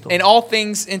Cristo. in all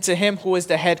things into him who is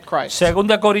the head, Christ.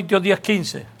 2 Corintios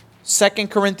 10:15. 2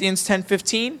 Corinthians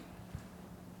 10:15.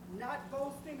 Not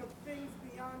boasting of things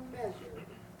beyond measure,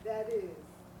 that is,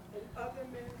 in other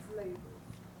men's labors,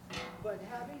 but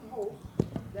having hope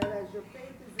that as your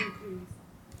faith is increased,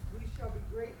 we shall be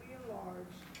greatly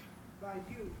enlarged by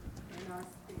you in our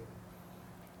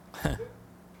spirit.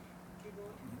 Keep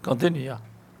going. Continúa. Ya.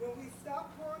 When we stop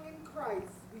growing in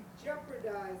Christ, we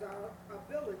jeopardize our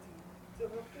ability to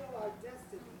fulfill our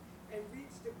destiny and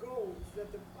reach the goals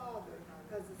that the Father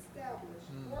has established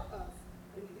for us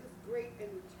in His great and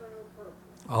eternal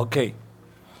purpose. Ok.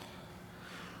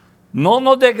 No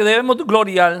nos debemos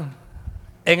gloriar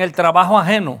en el trabajo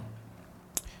ajeno,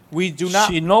 We do not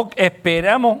sino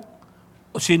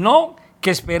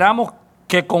que esperamos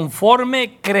que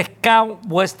conforme crezca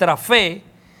vuestra fe,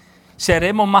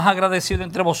 seremos más agradecidos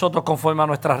entre vosotros conforme a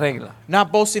nuestras reglas.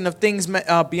 not boasting of things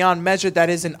beyond measure that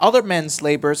is in other men's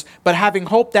labors, but having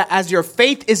hope that as your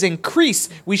faith is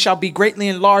increased, we shall be greatly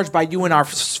enlarged by you in our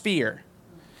sphere.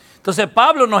 Entonces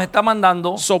Pablo nos está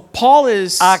mandando So Paul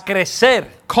is a crecer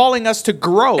calling us to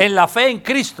grow en la fe en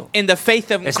Cristo. in the faith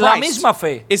of Es Christ. la misma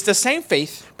fe. It's the same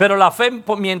faith, Pero la fe,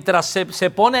 mientras se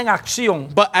pone en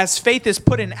acción, but as faith is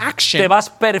put in te action, vas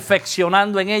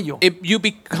perfeccionando en ello. you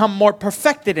become more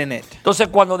perfected in it. Entonces,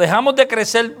 cuando dejamos de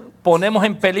crecer, ponemos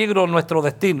en peligro nuestro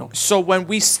destino. So when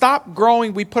we stop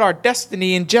growing, we put our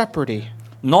destiny in jeopardy.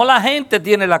 No la gente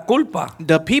tiene la culpa,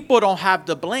 The people don't have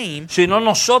the blame, sino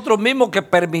nosotros mismos que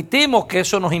permitimos que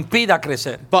eso nos impida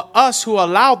crecer. but us who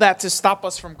allow that to stop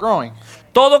us from growing.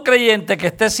 Todo creyente que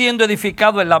esté siendo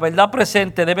edificado en la verdad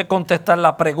presente debe contestar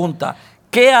la pregunta: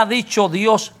 ¿qué ha dicho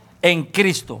Dios en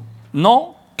Cristo?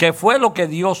 No, ¿qué fue lo que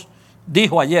Dios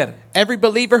dijo ayer? Every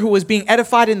believer who is being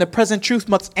edified in the present truth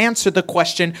must answer the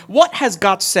question, what has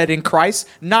God said in Christ?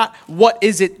 Not what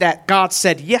is it that God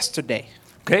said yesterday.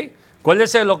 ¿Ok?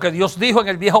 Acuérdese lo que Dios dijo en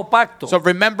el viejo pacto. So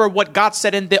remember what God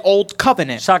said in the old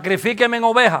covenant. Sacrifíqueme en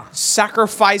ovejas.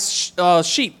 Sacrifice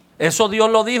sheep. Eso Dios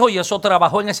lo dijo y eso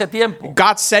trabajó en ese tiempo.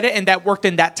 God said it and that worked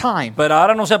in that time. Pero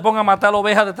ahora no se ponga a matar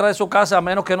ovejas detrás de su casa a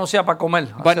menos que no sea para comer.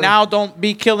 But now don't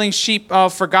be killing sheep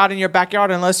for God in your backyard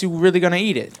unless you're really going to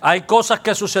eat it. Hay cosas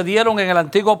que sucedieron en el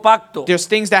antiguo pacto There's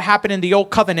things that happened in the old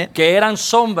covenant que eran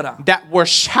sombra, that were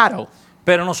shadow.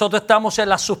 pero nosotros estamos en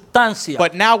la sustancia,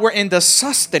 But now we're in the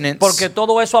sustenance porque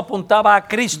todo eso apuntaba a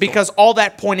Cristo. because all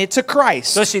that pointed to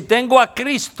Christ. Entonces, si tengo a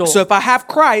Cristo, So if I have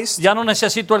Christ, ya no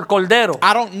necesito el cordero.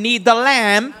 I don't need the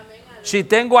lamb. Si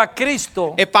tengo a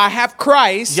Cristo, If I have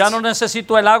Christ, ya no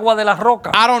necesito el agua de la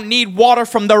roca. I don't need water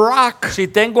from the rock. Si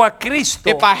tengo a Cristo,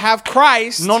 If I have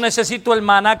Christ, no necesito el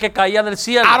maná que caía del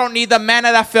cielo. I don't need the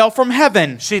manna that fell from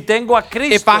heaven. Si tengo a If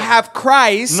Cristo, I have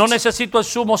Christ, no necesito el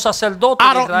sumo sacerdote I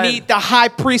de don't Israel. need the high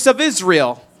priest of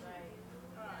Israel.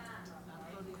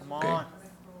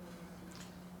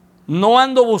 No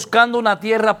ando buscando una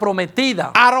tierra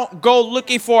prometida, I don't go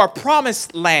looking for a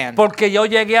promised land porque yo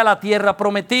llegué a la tierra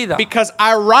prometida. because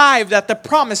I arrived at the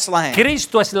promised land.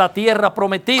 Cristo es la tierra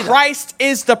prometida. Christ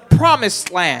is the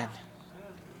promised land.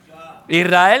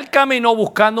 Israel caminó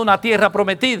buscando una tierra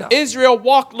prometida. Israel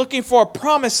walked looking for a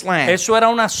promised land. Eso era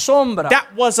una sombra That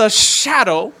was a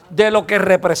shadow de lo que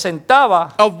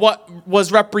representaba of what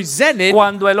was represented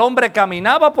cuando el hombre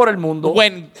caminaba por el mundo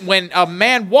when a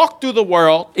man walked through the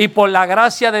world y por la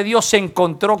gracia de Dios se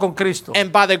encontró con Cristo.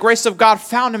 and by the grace of God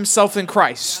found himself in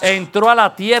Christ. Entró a la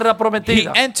tierra He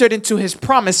prometida. entered into his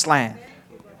promised land.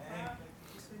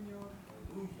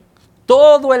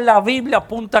 Todo en la Biblia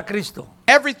apunta a Cristo.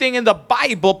 Everything in the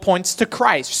Bible points to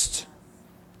Christ.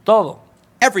 Todo.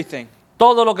 Everything.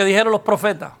 Todo lo que dijeron los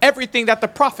profetas. Everything that the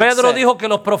prophets Pedro said. dijo que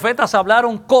los profetas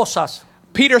hablaron cosas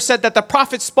Peter said that the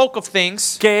prophets spoke of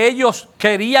things que ellos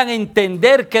querían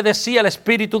entender qué decía el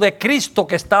Espíritu de Cristo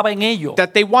que estaba en ellos.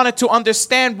 that they wanted to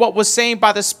understand what was saying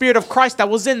by the Spirit of Christ that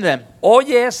was in them.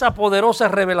 Oye esa poderosa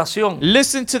revelación.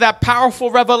 Listen to that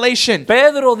powerful revelation.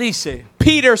 Pedro dice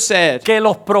Peter said que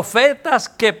los profetas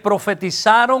que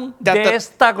profetizaron That de the-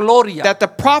 esta gloria, that the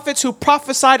prophets who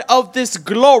prophesied of this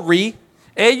glory,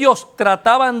 ellos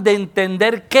trataban de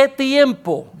entender qué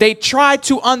tiempo they tried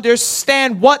to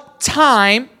understand what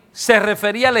time se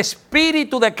refería al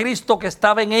Espíritu de Cristo que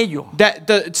estaba en ellos. that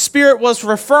the Spirit was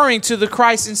referring to the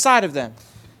Christ inside of them.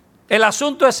 El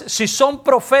asunto es si son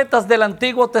profetas del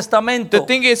Antiguo The Testamento,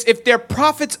 thing is, if they're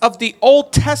prophets of the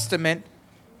Old Testament,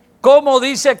 ¿cómo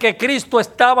dice que Cristo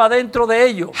estaba dentro de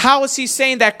ellos? how is he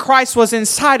saying that Christ was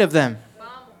inside of them?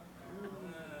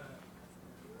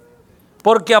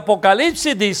 Porque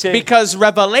Apocalipsis dice Because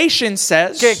Revelation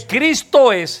says que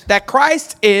Cristo es that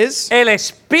Christ is el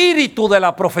espíritu de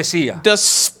la profecía. the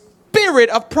spirit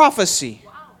of prophecy.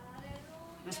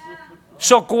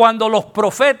 So, cuando los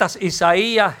profetas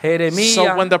Isaías, Jeremías,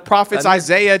 So when the prophets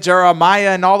Isaiah,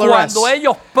 Jeremiah, and all the rest, cuando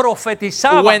ellos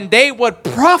profetizaban when they would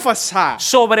prophesy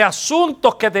sobre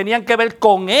asuntos que tenían que ver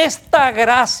con esta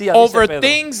gracia, dice over Pedro,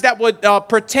 things that would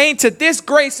pertain to this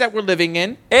grace that we're living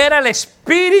in, era el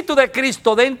espíritu de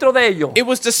Cristo dentro de ellos, it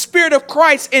was the Spirit of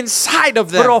Christ inside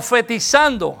of them,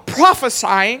 profetizando.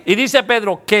 prophesying. Y dice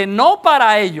Pedro que no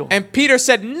para ellos, And Peter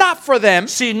said, not for them,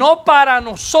 sino para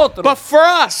nosotros, but for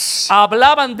us.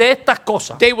 hablaban de estas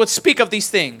cosas. They would speak of these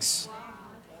things.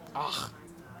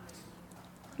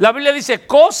 La Biblia dice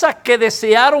cosas que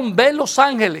desearon ver los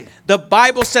ángeles. The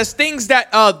Bible says things that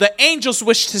the angels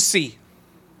wish to see.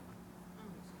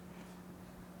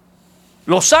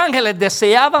 Los ángeles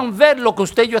deseaban ver lo que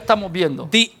usted y yo estamos viendo.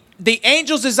 The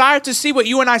angels desire to see what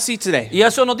you and I see today. Y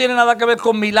eso no tiene nada que ver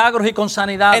con milagros y con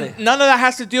sanidades. And none of that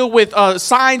has to deal with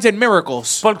signs and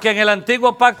miracles. Porque en el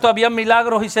antiguo pacto había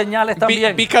milagros y señales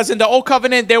también. Because in the old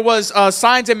covenant there was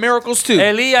signs and miracles too.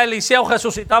 Elías, Eliseo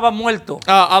resucitaban muertos.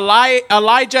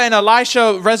 Elijah and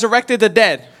Elisha resurrected the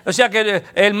dead. O sea que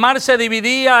el mar se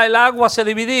dividía, el agua se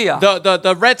dividía.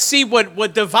 The Red Sea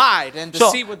would divide and the So,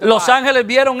 sea would los divide. ángeles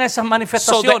vieron esas So the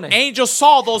manifestaciones. angels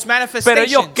saw those Pero manifestations.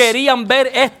 ellos querían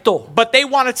ver esto. But they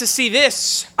wanted to see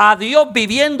this. A Dios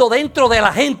viviendo dentro de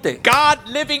la gente. God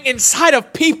living inside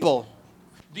of people.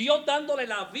 Dios dándole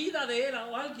la vida de él a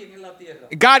alguien en la tierra.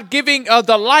 God giving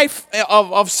the life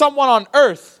of someone on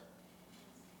earth.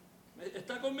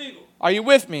 ¿Está conmigo? Are you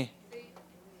with me?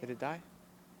 Did it die?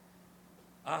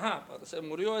 Ajá, se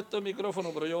murió este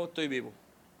micrófono, pero yo estoy vivo.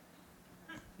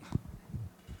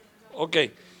 Ok.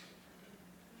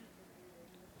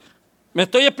 ¿Me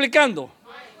estoy explicando?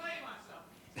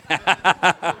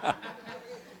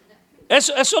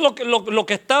 Eso es lo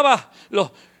que estaba,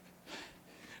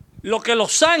 lo que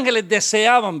los ángeles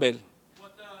deseaban ver.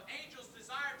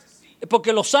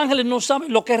 Porque los ángeles no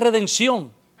saben lo que es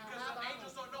redención.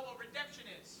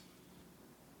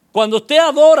 Cuando usted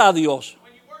adora a Dios,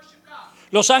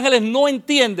 los ángeles no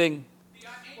entienden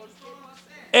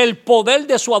el poder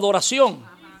de su adoración.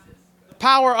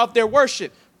 Power of their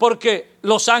worship. Porque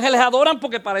los ángeles adoran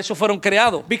porque para eso fueron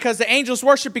creados. Because the angels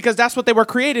worship because that's what they were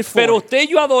created for. Pero usted y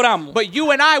yo adoramos But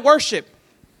you and I worship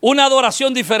una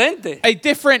adoración diferente. a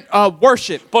different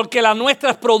worship. Porque la nuestra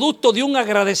es producto de un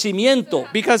agradecimiento.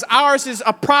 Because ours is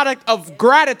a product of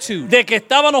gratitude. De que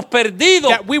estábamos perdidos,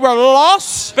 That we were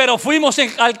lost, pero fuimos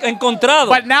encontrados.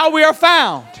 but now we are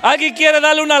found. ¿Alguien quiere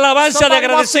darle una alabanza de Somebody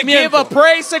wants to give a agradecimiento?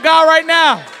 praise to God right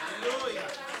now.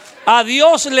 A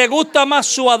Dios le gusta más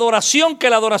su adoración que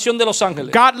la adoración de los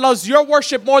ángeles. God loves your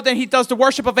worship more than he does the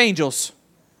worship of angels.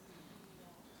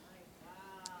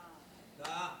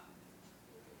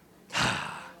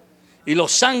 Y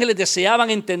los ángeles deseaban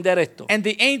entender esto. And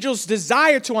the angels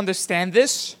desire to understand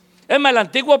this. Es más, el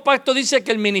antiguo pacto dice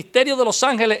que el ministerio de los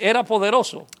ángeles era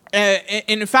poderoso.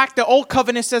 In fact, the Old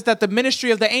Covenant says that the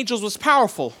ministry of the angels was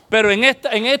powerful. Pero en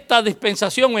esta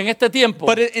dispensación, en este tiempo,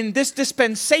 But in this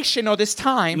dispensation or this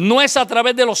time, no es a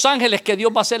través de los ángeles que Dios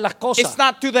va a hacer las it's cosas.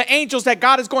 not through the angels that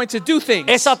God is going to do things.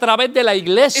 Es a través de la It's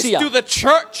iglesia. through the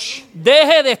church.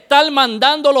 Deje de estar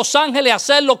mandando a los ángeles a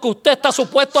hacer lo que usted está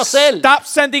supuesto a hacer. Stop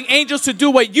sending angels to do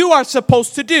what you are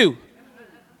supposed to do.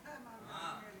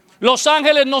 Los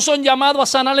ángeles no son llamados a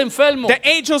sanar enfermos. The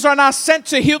angels are not sent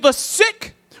to heal the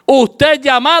sick. Usted es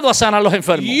llamado a sanar a los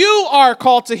enfermos. You are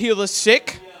called to heal the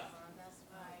sick.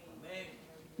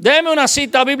 Déjeme una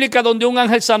cita bíblica donde un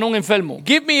ángel sanó a un enfermo.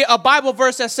 Give me a Bible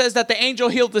verse that says that the angel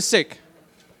healed the sick.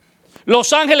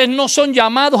 Los ángeles no son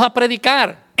llamados a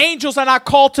predicar. Angels are not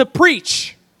called to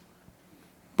preach.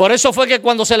 Por eso fue que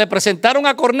cuando se le presentaron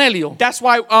a Cornelio, That's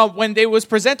why when they was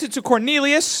presented to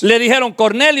Cornelius, le dijeron,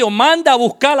 Cornelio, manda a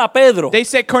buscar a Pedro they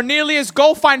said, Cornelius,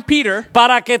 go find Peter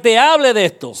para que te hable de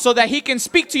esto. so that he can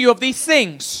speak to you of these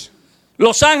things.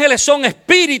 Los ángeles son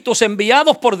espíritus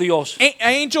enviados por Dios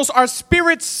Angels are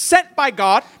spirits sent by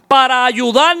God para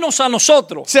ayudarnos a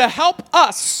nosotros, to help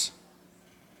us,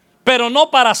 pero no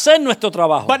para hacer nuestro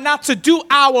trabajo. but not to do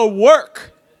our work.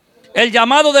 El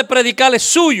llamado de predicar es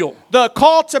suyo. The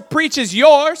call to preach is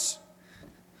yours.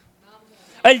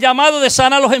 El llamado de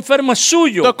sanar a los enfermos es The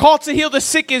suyo. call to heal the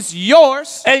sick is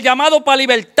yours. El llamado para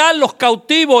libertar los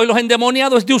cautivos y los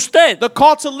endemoniados es de usted. The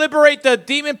call to liberate the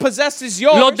demon-possessed is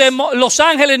yours. Los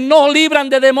ángeles no libran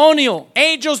de demonios.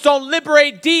 Angels don't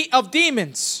liberate of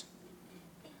demons.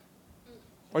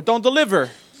 Or don't deliver.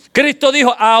 Cristo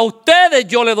dijo, a ustedes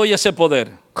yo le doy ese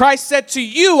poder. Christ said, to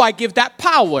you I give that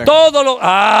power.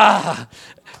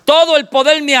 Todo el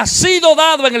poder me ha sido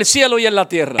dado en el cielo y en la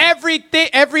tierra.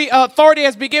 Every authority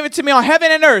has been given to me on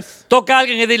heaven and earth. Toca a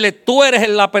alguien y dile, tú eres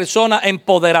la persona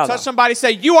empoderada. So somebody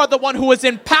say, you are the one who is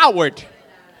empowered.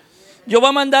 Yo voy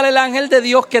a mandar el ángel de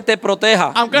Dios que te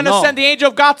proteja. I'm going to No. send the angel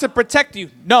of God to protect you.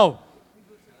 No.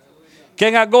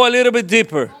 Can I go a little bit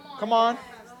deeper? Come on.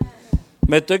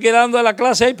 Me estoy quedando en la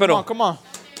clase ahí, Come pero on, come on.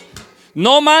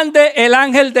 no mande el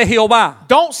ángel de Jehová.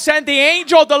 Don't send the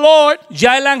angel of the Lord.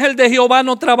 Ya el ángel de Jehová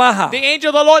no trabaja. The angel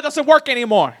of the Lord doesn't work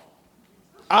anymore.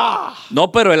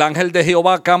 No, pero el ángel de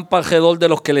Jehová acampa alrededor de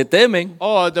los que le temen.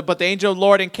 But the angel of the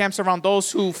Lord encamps around those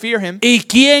who fear him. ¿Y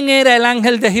quién era el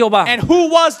ángel de Jehová? And who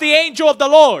was the angel of the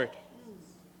Lord?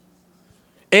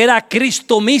 Era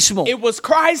Cristo mismo. It was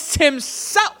Christ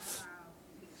himself.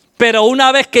 Pero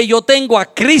una vez que yo tengo a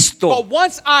Cristo But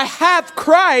once I have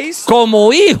Christ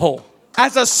como hijo,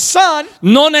 as a son,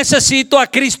 no necesito a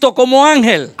Cristo como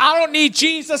ángel. I don't need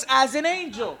Jesus as an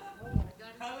angel.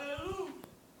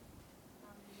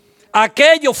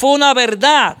 Aquello fue una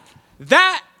verdad,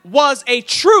 That was a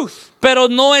truth, pero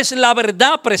no es la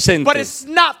verdad presente. but it's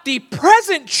not the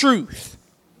present truth.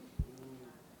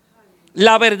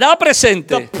 La verdad The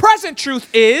presente present truth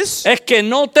is es que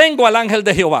no tengo al ángel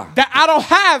de Jehová. that I don't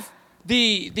have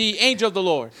the angel of the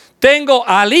Lord. Tengo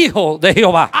al hijo de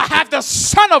Jehová I have the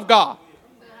Son of God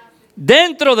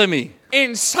dentro de mí,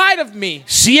 inside of me,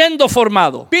 siendo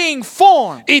formado being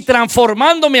formed y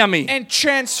transformándome a mí and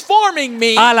transforming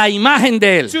me a la imagen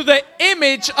de él. to the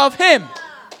image of him.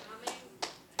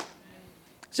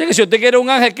 Así que si usted quiere un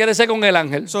ángel, quédese con el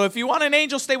ángel. So if you want an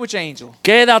angel, stay with your angel.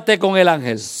 Quédate con el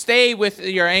ángel. Stay with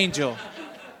your angel.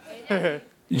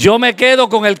 Yo me quedo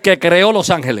con el que creó los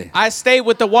ángeles. I stay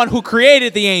with the one who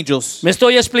created the angels. ¿Me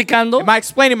estoy explicando? Am I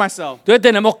explaining myself? Entonces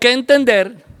tenemos que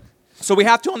entender So we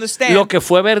have to understand lo que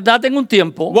fue verdad en un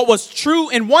tiempo what was true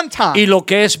in one time y lo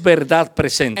que es verdad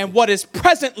presente. and what is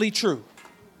presently true.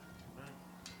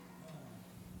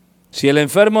 Si el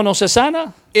enfermo no se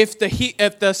sana, If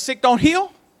the sick don't heal,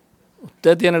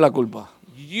 usted tiene la culpa.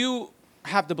 you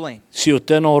have the blame. Si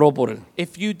usted no oró por él.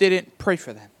 If you didn't pray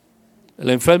for them. El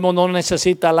enfermo no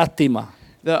necesita lástima.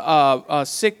 The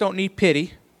sick don't need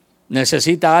pity.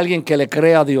 Necesita a alguien que le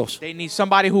crea a Dios They need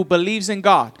somebody who believes in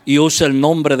God y use el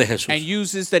nombre de Jesús. and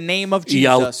uses the name of Y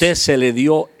a usted Jesus. se le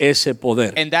dio ese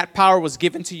poder, And that power was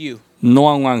given to you, no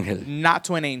a un ángel. not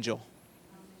to an angel.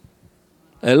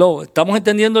 Hello, ¿estamos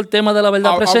entendiendo el tema de la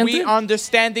verdad Are we presente?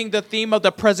 understanding the theme of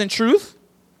the present truth?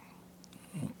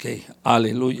 Okay,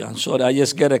 aleluya. I'm sorry, I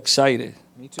just get excited.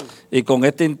 Me too. Y con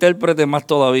este intérprete más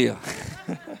todavía.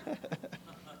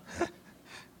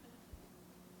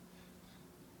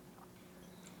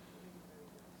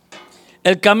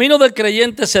 El camino del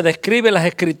creyente se describe en las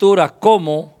escrituras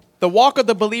como The walk of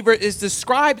the believer is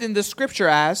described in the scripture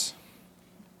as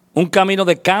un camino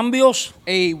de cambios,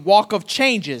 a walk of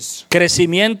changes,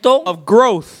 crecimiento, of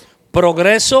growth,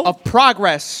 progreso, of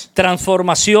progress,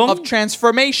 transformación, of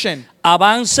transformation,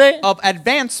 avance, of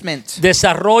advancement,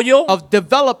 desarrollo, of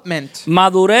development,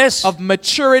 madurez of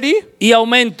maturity, y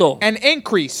aumento. and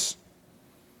increase.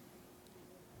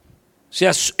 O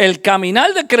sea, el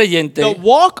caminar del The creyente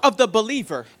walk of the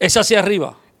believer es hacia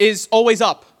arriba. is always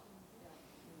up.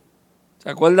 ¿Se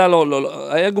acuerda?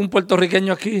 ¿Hay algún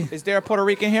puertorriqueño aquí? Is there a Puerto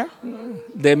Rican here?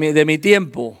 De mi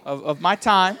tiempo. Of my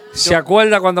time. ¿Se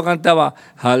acuerda cuando cantaba?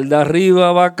 Al de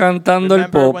arriba va cantando el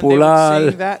Remember when they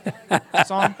would sing popular. that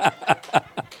song?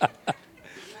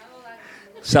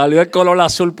 Salió el color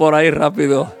azul por ahí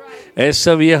rápido.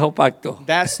 Ese viejo pacto.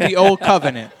 That's the old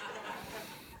covenant.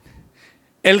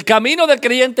 El camino del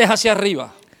creyente es hacia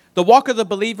arriba. The walk of the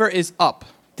believer is up.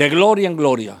 De gloria en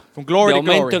gloria. From glory de to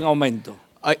aumento glory. en aumento.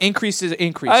 Increase is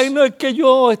increase. Ay, no es que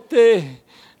yo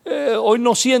hoy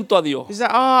no siento a Dios. He said,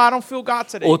 I don't feel God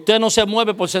today. Usted no se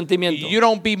mueve por sentimiento.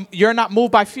 You're not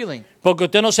moved by feeling. Porque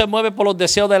usted no se mueve por los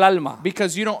deseos del alma.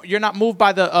 Because you're not moved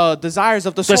by the desires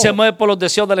of the Usted se soul. mueve por los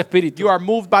deseos del espíritu. You are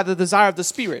moved by the desire of the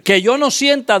spirit. Que yo no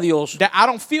sienta a Dios That I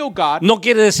don't feel God no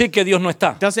quiere decir que Dios no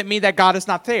está. doesn't mean that God is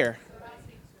not there.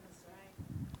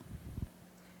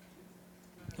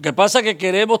 Lo que pasa es que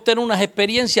queremos tener unas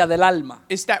experiencias del alma.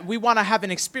 It's that we want to have an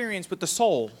experience with the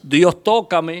soul. Dios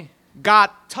tócame,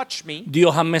 God touch me.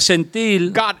 Dios hazme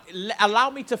sentir, God allow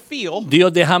me to feel.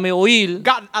 Dios déjame oír.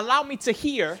 God allow me to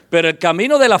hear. Pero el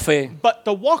camino de la fe But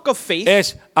the walk of faith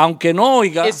es, aunque no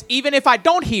oiga, is even if I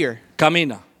don't hear,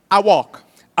 camina. I walk.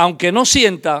 Aunque no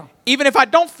sienta, Even if I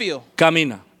don't feel,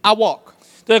 camina. I walk.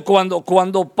 Entonces,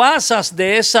 cuando pasas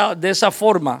de esa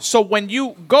forma So when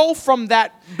you go from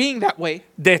that being that way,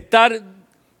 de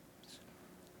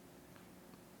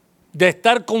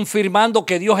estar confirmando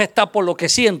que Dios está por lo que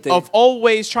siente of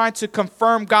always trying to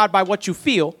confirm God by what you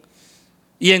feel,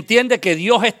 y entiende que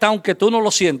Dios está aunque tú no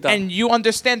lo sientas, and you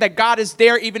understand that God is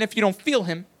there even if you don't feel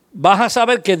Him, vas a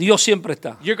saber que Dios siempre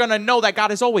está. you're going to know that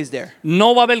God is always there.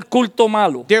 No va a haber culto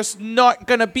malo. There's not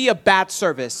going to be a bad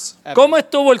service. ¿Cómo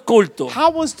estuvo el culto?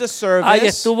 How was the service? Ay,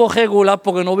 estuvo regular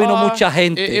porque no vino mucha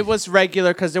gente. It was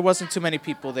regular because there wasn't too many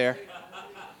people there.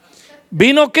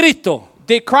 ¿Vino Cristo?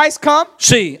 Did Christ come?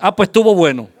 Sí. Ah, pues estuvo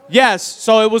bueno. Yes,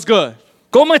 so it was good.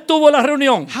 ¿Cómo estuvo la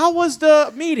reunión? How was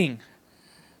the meeting?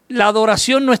 La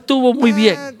adoración no estuvo muy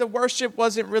bien. The worship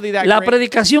wasn't really that La great.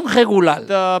 predicación regular.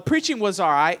 The preaching was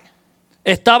all right.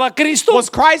 ¿Estaba Cristo? Was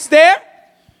Christ there?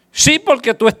 Sí,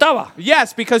 porque tú estabas.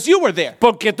 Yes, because you were there.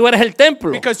 Porque tú eres el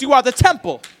templo. Because you are the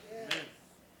temple.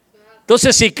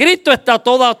 Entonces, si Cristo está,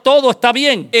 todo está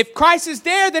bien. If Christ is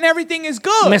there, then everything is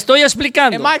good. Me estoy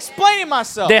explicando. Am I explaining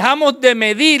myself? Dejamos de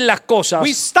medir las cosas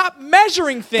We stop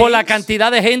measuring things por la cantidad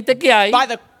de gente que hay, by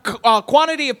the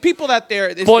quantity of people that there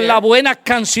is por there, las buenas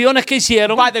canciones que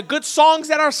hicieron, by the good songs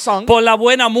that are sung, por la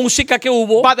buena música que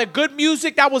hubo, by the good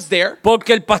music that was there,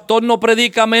 porque el pastor no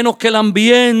predica a menos que el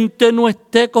ambiente no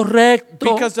esté correcto.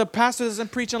 because the pastor doesn't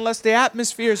preach unless the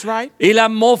atmosphere is right, Y la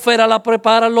atmósfera la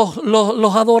preparan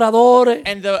los adoradores.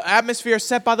 and the atmosphere is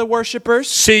set by the worshipers.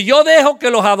 Si yo dejo que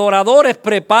los adoradores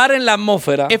preparen la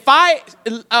atmósfera, If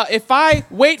I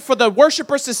wait for the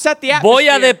worshipers to set the voy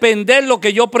a atmosphere, depender lo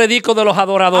que yo predico de los I'm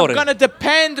adoradores. going to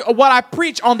depend on what I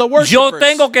preach on the worshipers. Yo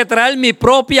tengo que traer mi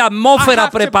propia I atmósfera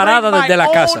have to preparada bring my desde la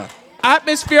own casa.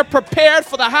 atmosphere prepared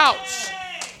for the house.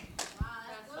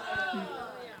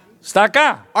 ¿Está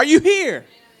acá? Are you here?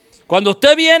 Cuando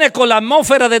usted viene con la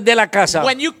atmósfera desde la casa,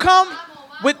 When you come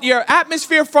with your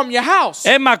atmosphere from your house,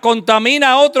 es más,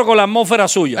 contamina a otro con la atmósfera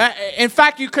suya. in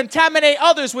fact, you contaminate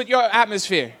others with your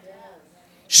atmosphere.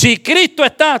 Si Cristo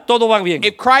está, todo va bien.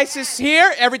 If Christ is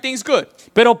here, everything's good.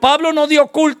 Pero Pablo no dio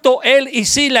culto, él y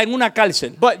Sila, en una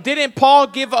cárcel. But didn't Paul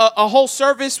give a whole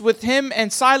service with him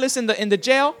and Silas in the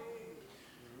jail?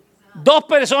 Dos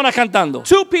personas cantando,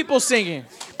 Two people singing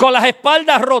con las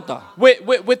espaldas rotas,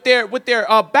 with their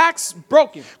backs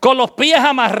broken, con los pies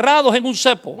amarrados en un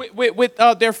cepo, with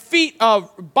their feet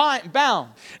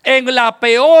bound.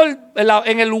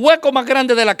 en el hueco más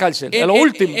grande de la cárcel, en lo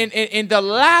último. In the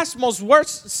last most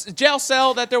worst jail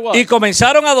cell that there was. Y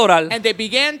comenzaron a adorar. And they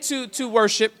began to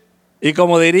worship. Y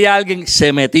como diría alguien,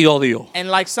 se metió Dios.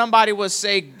 And like somebody would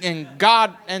say, and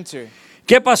God entered.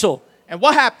 ¿Qué pasó? And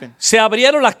what happened? Se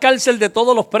abrieron las cárceles de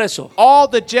todos los presos. All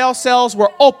the jail cells were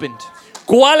opened.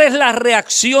 ¿Cuál es la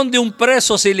reacción de un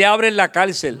preso si le abren la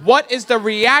cárcel? What is the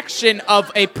reaction of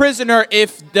a prisoner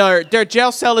if their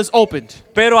jail cell is opened?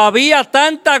 Pero había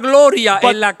tanta gloria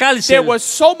But en la there cárcel was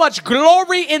so much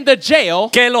glory in the jail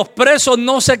que los presos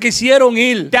no se quisieron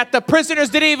ir. that the prisoners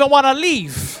didn't even want to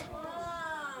leave.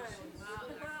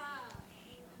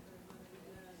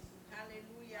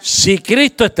 Si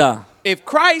Cristo está, If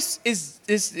Christ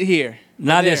is here,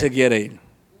 Nadie se quiere ir.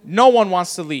 No one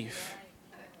wants to leave.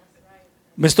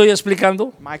 ¿Me estoy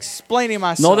explicando? Am I explaining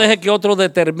myself? No deje que otro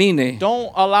determine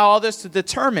Don't allow others to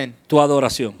determine tu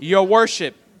adoración. your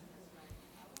worship.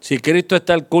 Si Cristo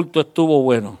está, el culto estuvo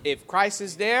bueno. If Christ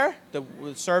is there, the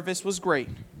service was great.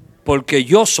 Porque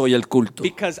yo soy el culto.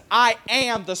 Because I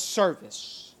am the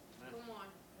service.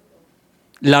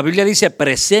 La Biblia dice,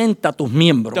 presenta tus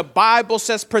miembros The Bible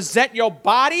says, present your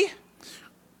body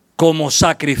como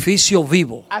sacrificio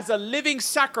vivo, as a living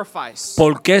sacrifice.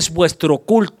 porque es vuestro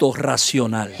culto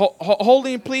racional.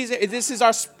 Holy and pleasing. This is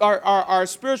our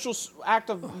spiritual act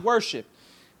of worship.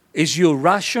 Is your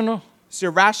rational It's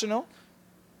irrational.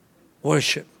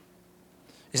 worship.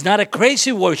 It's not a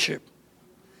crazy worship.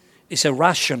 It's a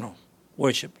rational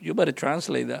worship. You better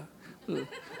translate that.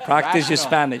 Practice your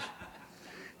Spanish.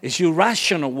 It's your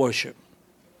rational worship.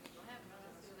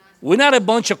 We're not a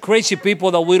bunch of crazy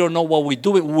people that we don't know what we're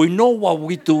doing. We know what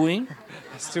we're doing,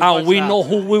 and we know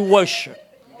who we worship.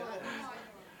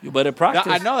 You better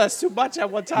practice. I know that's too much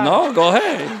at one time. No, go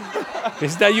ahead.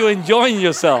 It's that you're enjoying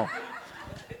yourself.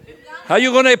 How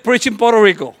you going to preach in Puerto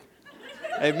Rico?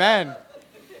 Amen.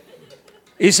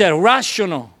 It's a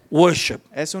rational worship.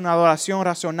 Es una adoración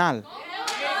racional.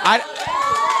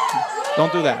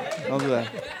 Don't do that. Don't do that.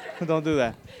 Don't do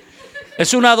that.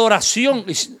 Es una adoración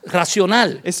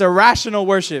racional. It's a rational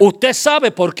worship. Usted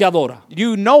sabe por qué adora.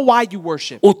 You know why you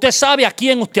worship. Usted sabe a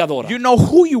quién usted adora. You know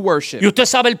who you worship. Y usted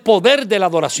sabe el poder de la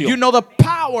adoración. You know the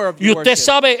power of Y your usted worship.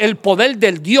 sabe el poder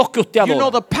del Dios que usted You know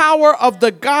adora. the power of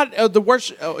the God of the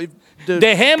worship.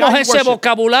 Dejemos God you ese worship.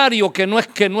 vocabulario que no es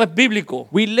bíblico.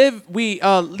 We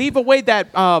leave away that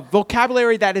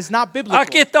vocabulary that is not biblical.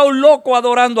 Aquí está un loco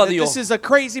adorando a This Dios. is a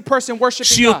crazy person worshiping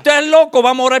Si God. usted es loco,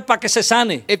 vamos a orar para que se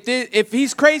sane. If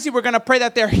he's crazy, we're going to pray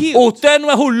that they're healed. Usted no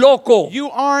es un loco.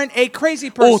 You aren't a crazy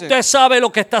person. Usted sabe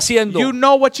lo que está haciendo. You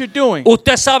know what you're doing.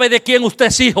 Usted sabe de quién usted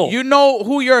es hijo. You know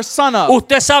who you're a son of.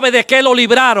 Usted sabe de qué lo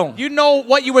libraron. You know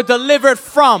what you were delivered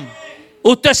from.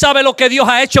 Usted sabe lo que Dios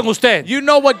ha hecho en usted. You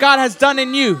know what God has done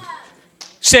in you.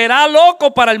 Será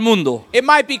loco para el mundo, It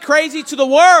might be crazy to the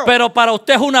world, pero para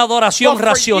usted es una adoración but for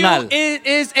racional. you, it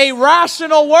is a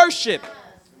rational worship.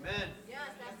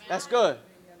 That's good.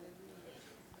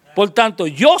 Por tanto,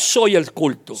 yo soy el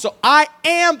culto. So I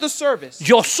am the service.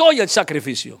 Yo soy el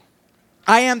sacrificio.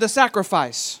 I am the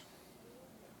sacrifice.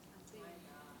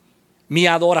 Mi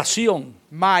adoración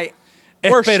My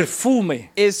es worship perfume.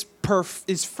 is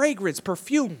fragrance,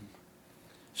 perfume.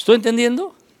 ¿Estoy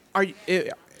entendiendo? Are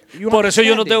you Por eso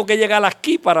yo no understanding? tengo que llegar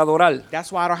aquí para adorar.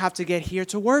 That's why I don't have to get here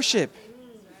to worship.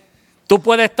 Tú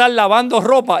puedes estar lavando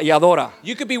ropa y adora.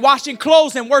 You could be washing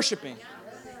clothes and worshiping.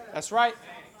 That's right.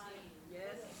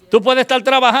 Tú puedes estar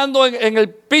trabajando en el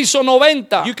piso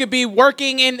 90 You could be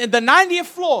working in the 90th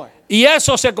floor. y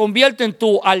eso se convierte en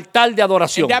tu altar de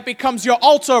adoración. And that becomes your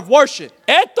altar of worship.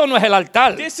 Esto no es el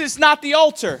altar. This is not the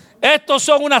altar. Estos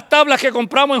son unas tablas que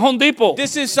compramos en Home Depot.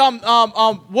 This is some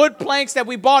wood planks that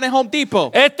we bought in Home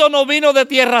Depot. Esto no vino de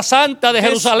Tierra Santa, de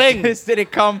Jerusalén. This didn't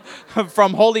come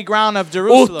from holy ground of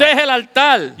Jerusalem. Usted es el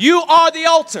altar. You are the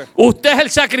altar. Usted es el You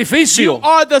sacrificio.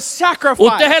 are the sacrifice.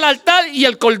 Usted es el altar y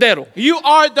el cordero. You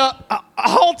are the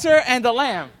altar and the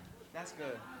lamb. That's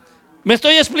good. ¿Me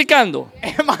estoy explicando?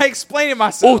 Am I explaining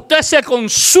myself? Usted se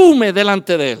consume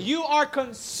delante de él. You are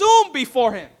consumed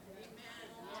before him.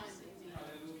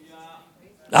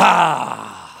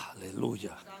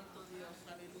 Aleluya.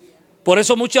 Por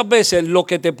eso muchas veces lo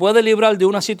que te puede librar de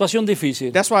una situación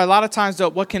difícil That's why a lot of times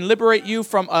what can liberate you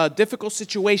from a difficult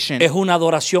situation es una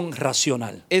adoración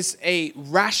racional, is a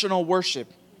rational worship,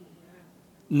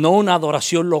 no una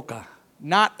adoración loca.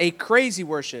 not a crazy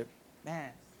worship.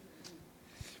 Man.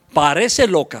 Parece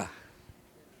loca,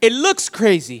 It looks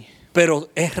crazy, pero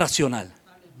es racional.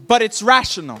 but it's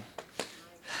rational.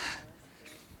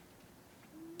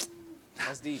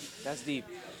 That's deep. That's deep.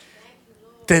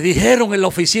 Te dijeron en la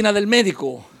oficina del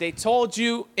médico They told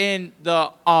you in the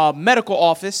medical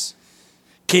office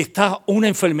que está una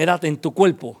enfermedad en tu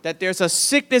cuerpo that there's a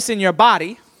sickness in your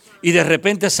body, y de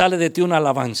repente sale de ti una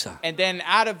alabanza. and then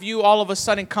out of you all of a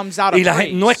sudden comes out a Y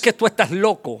praise. no es que tú estás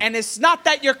loco, And it's not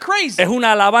that you're crazy. es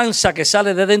una alabanza que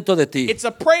sale de dentro de ti It's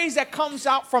a praise that comes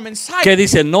out from inside que you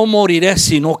dice, no moriré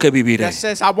sino que viviré that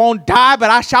says, I won't die, but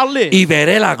I shall live. y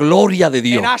veré la gloria de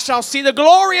Dios. And I shall see the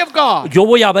glory of God. Yo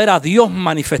voy a ver a Dios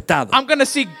manifestado. I'm going to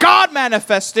see God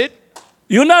manifested.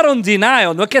 You're not on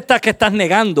denial, no es que estás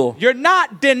negando, You're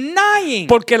not denying.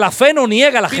 porque la fe no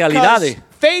niega las Because realidades.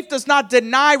 faith does not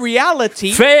deny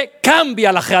reality. Fe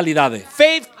cambia las realidades.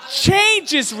 Faith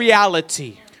changes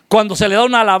reality. Cuando se le da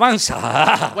una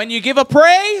alabanza When you give a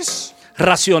praise,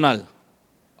 racional,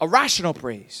 a rational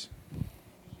praise.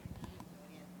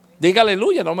 Diga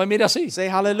aleluya, no me mire así. Say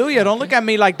hallelujah. Don't look at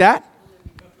me like that.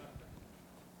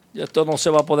 Y esto no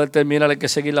se va a poder terminar, hay que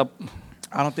seguir la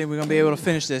I don't think we're going to be able to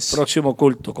finish this. próximo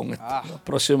culto con esto,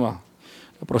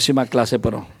 la próxima clase,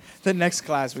 pero The next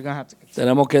class, we're going to have to.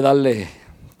 tenemos que darle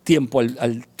tiempo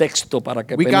al texto para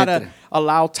que We got to penetre.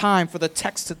 allow time for the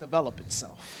text to develop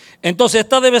itself. Entonces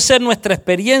esta debe ser nuestra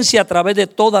experiencia a través de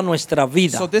toda nuestra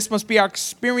vida. So this must be our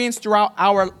experience throughout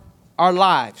our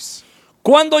lives.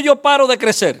 ¿Cuándo yo paro de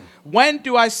crecer? When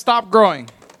do I stop growing?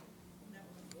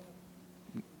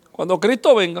 Cuando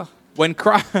Cristo venga When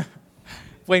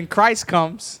when Christ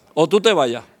comes, o tú te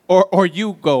vayas or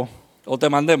you go, o te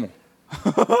mandemos.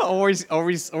 or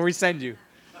we send you.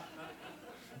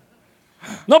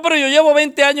 No, pero yo llevo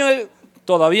 20 años,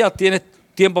 todavía tienes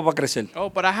tiempo para crecer. Oh,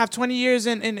 but I have 20 years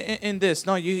in this.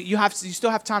 No, you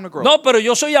still have time to grow. No, pero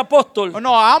yo soy apóstol, Oh,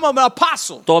 no, I'm an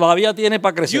apostle. todavía tiene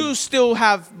para crecer. You still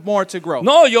have more to grow.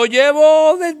 No,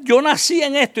 yo nací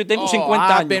en esto y tengo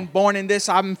 50 I've been años. born in this.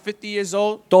 I'm 50 years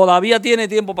old. Todavía tiene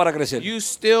tiempo para crecer. You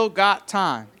still got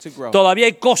time to grow. Todavía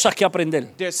hay cosas que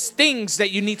aprender. There's things that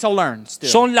you need to learn still.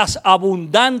 Son las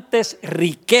abundantes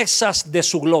riquezas de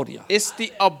su gloria. It's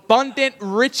the abundant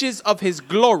riches of his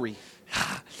glory.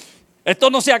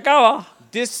 Esto no se acaba.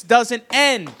 This doesn't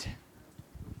end.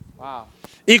 Wow.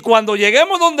 Y cuando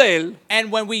lleguemos donde Él,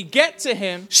 And when we get to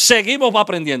him, seguimos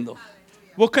aprendiendo.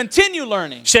 we'll continue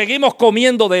learning. Seguimos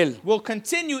comiendo de Él. We'll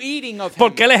continue eating of him.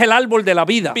 Porque Él es el árbol de la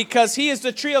vida Because he is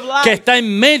the tree of que life. está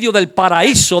en medio del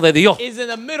paraíso de Dios. Is in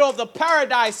the middle of the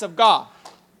paradise of God.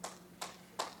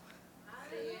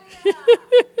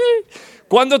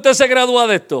 ¿Cuándo usted se gradúa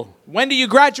de esto? When do you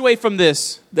graduate from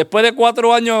this? Después de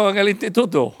 4 años en el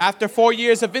instituto. After 4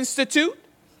 years of institute?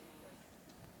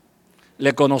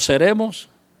 Le conoceremos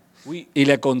We y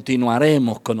le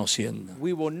continuaremos conociendo.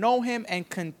 will know him and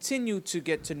continue to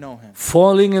get to know him.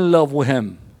 Falling in love with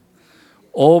Him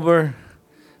over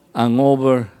and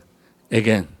over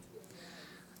again.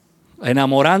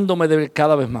 Enamorándome de Él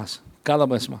cada vez más. Cada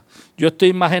vez más. Yo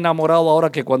estoy más enamorado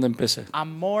ahora que cuando empecé.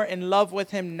 I'm more in love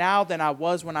with him now than I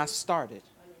was when I started.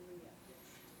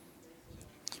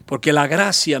 Porque la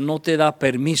gracia no te da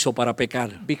permiso para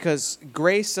pecar. Because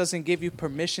grace doesn't give you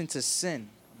permission to sin.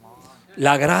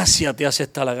 La gracia te hace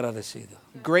estar agradecido.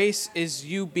 Grace is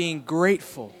you being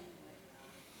grateful.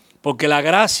 Porque la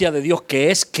gracia de Dios,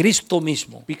 que es Cristo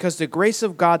mismo, Because the grace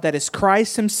of God that is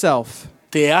Christ himself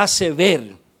te hace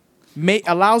ver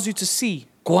allows you to see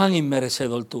cuán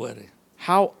inmerecedor tú eres.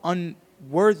 how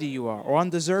unworthy you are or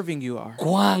undeserving you are.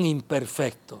 Cuán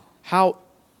imperfecto. How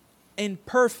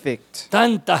imperfect.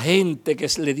 Tanta gente que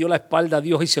le dio la espalda a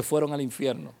Dios y se fueron al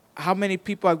infierno. How many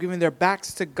people have given their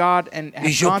backs to God and have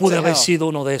Y yo gone pude to haber hell. sido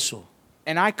uno de esos.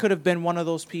 And I could have been one of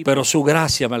those people. Pero su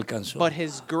gracia me alcanzó. But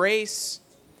his grace,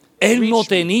 Él no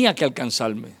reached me. tenía que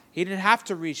alcanzarme. he didn't have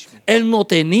to reach me. Él no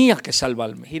tenía que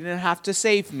salvarme. He didn't have to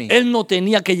save me. Él no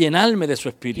tenía que llenarme de su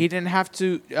He espíritu. didn't have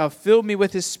to fill me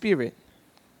with his spirit.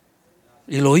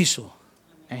 Y lo hizo.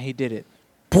 And he did it.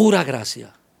 Pura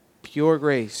gracia. Pure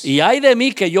grace. Y ay de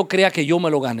mí que yo crea que yo me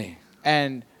lo gané.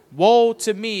 And woe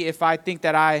to me if I think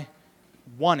that I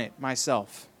won it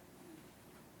myself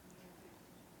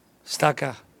Está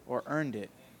acá. or earned it.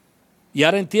 Y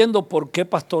ahora entiendo por qué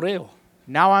pastoreo.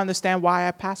 Now I understand why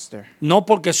I pastor. No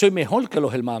porque soy mejor que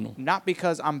los hermanos, Not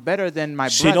because I'm better than my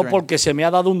sino brethren, porque se me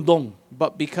ha dado un don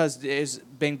but because there's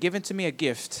been given to me a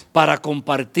gift para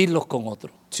compartirlos con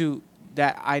otros.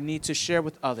 that I need to share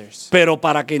with others. Pero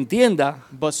para que entienda,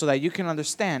 But so that you can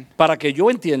understand, para que yo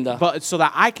entienda but so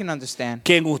that I can understand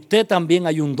que en usted también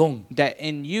hay un don that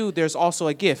in you there's also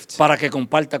a gift para que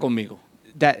comparta conmigo.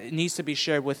 that needs to be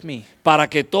shared with me. Para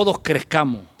que todos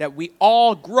crezcamos That we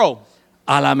all grow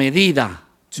a la medida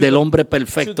del hombre to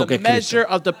perfecto que the es Cristo. measure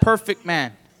of the perfect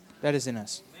man that is in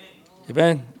us. ¿Y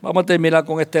ven? Vamos a terminar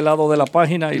con este lado de la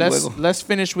página y luego. Let's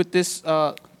finish with this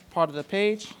part of the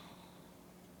page.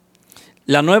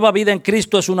 La nueva vida en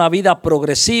Cristo es una vida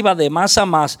progresiva de más a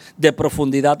más, de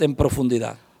profundidad en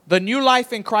profundidad. The new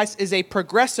life in Christ is a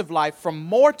progressive life from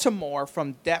more to more,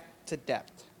 from depth to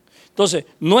depth. Entonces,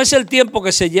 no es el tiempo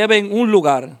que se lleve en un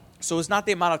lugar, So it's not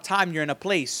the amount of time you're in a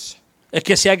place, es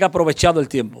que se haya aprovechado el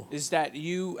tiempo, it's that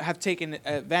you have taken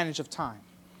advantage of time,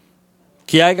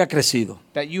 que haya crecido.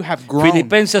 that you have grown.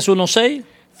 Filipenses 1:6,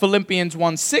 Philippians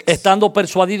 1:6. Estando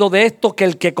persuadido de esto, que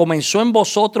el que comenzó en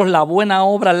vosotros la buena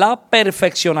obra la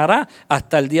perfeccionará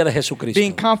hasta el día de Jesucristo.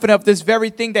 Being confident of this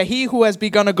very thing, that he who has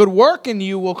begun a good work in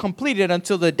you will complete it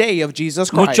until the day of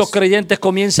Jesus Christ. Muchos creyentes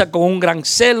comienzan con un gran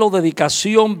celo,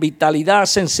 dedicación, vitalidad,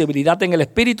 sensibilidad en el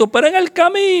espíritu, pero en el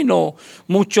camino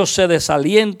muchos se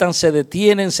desalientan, se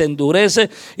detienen, se endurecen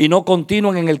y no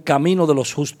continúan en el camino de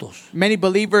los justos. Many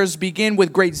believers begin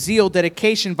with great zeal,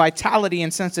 dedication, vitality,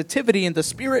 and sensitivity in the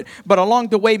spirit, but along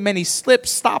the way many slip,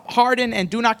 stop, harden, and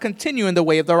do not continue in the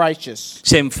way of the righteous.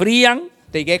 Se enfrían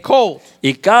They get cold,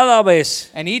 y cada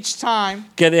vez and each time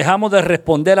que dejamos de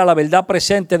responder a la verdad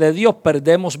presente de Dios,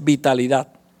 perdemos vitalidad,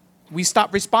 we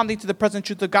stop responding to the present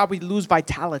truth of God, we lose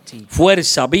vitality,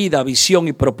 fuerza, vida, visión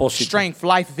y propósito. strength,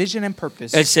 life, vision, and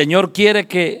purpose. El Señor quiere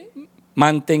que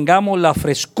mantengamos la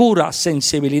frescura,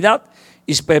 sensibilidad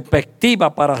y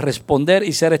perspectiva para responder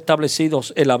y ser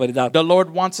establecidos en la verdad The Lord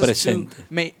wants us presente.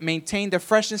 to maintain the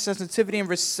freshness, sensitivity,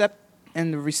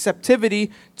 and the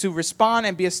receptivity to respond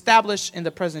and be established in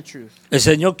the present truth. El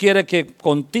Señor quiere que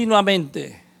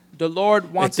continuamente The Lord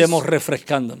wants estemos us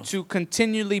refrescándonos. to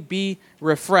continually be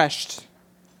refreshed.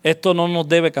 Esto no nos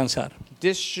debe cansar.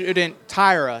 This shouldn't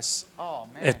tire us. Oh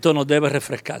man. Esto nos debe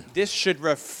refrescar. This should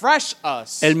refresh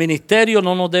us. El ministerio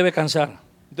no nos debe cansar.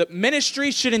 The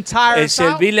ministry shouldn't tire El us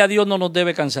out. servirle a Dios no nos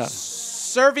debe cansar.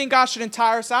 Serving God shouldn't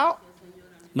tire us out.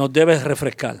 Nos debe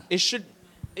refrescar. It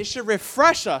should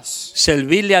refresh us.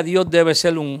 Servirle a Dios debe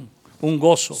ser un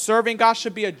gozo, Serving God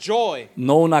should be a joy,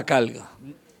 no una carga.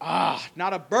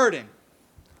 not a burden.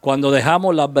 Cuando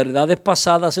dejamos las verdades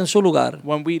pasadas en su lugar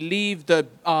When we leave the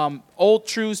old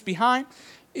truths behind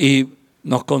y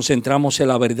nos concentramos en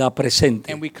la verdad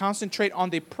presente, and we concentrate on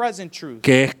the present truth,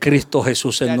 que es Cristo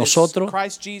Jesús en that is nosotros,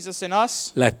 Christ Jesus in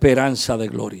us, la esperanza de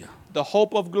gloria. the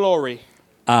hope of glory.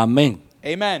 Amén.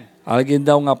 Amen. Alguien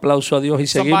da un aplauso a Dios y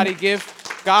seguimos. Somebody give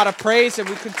God a praise and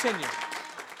we continue.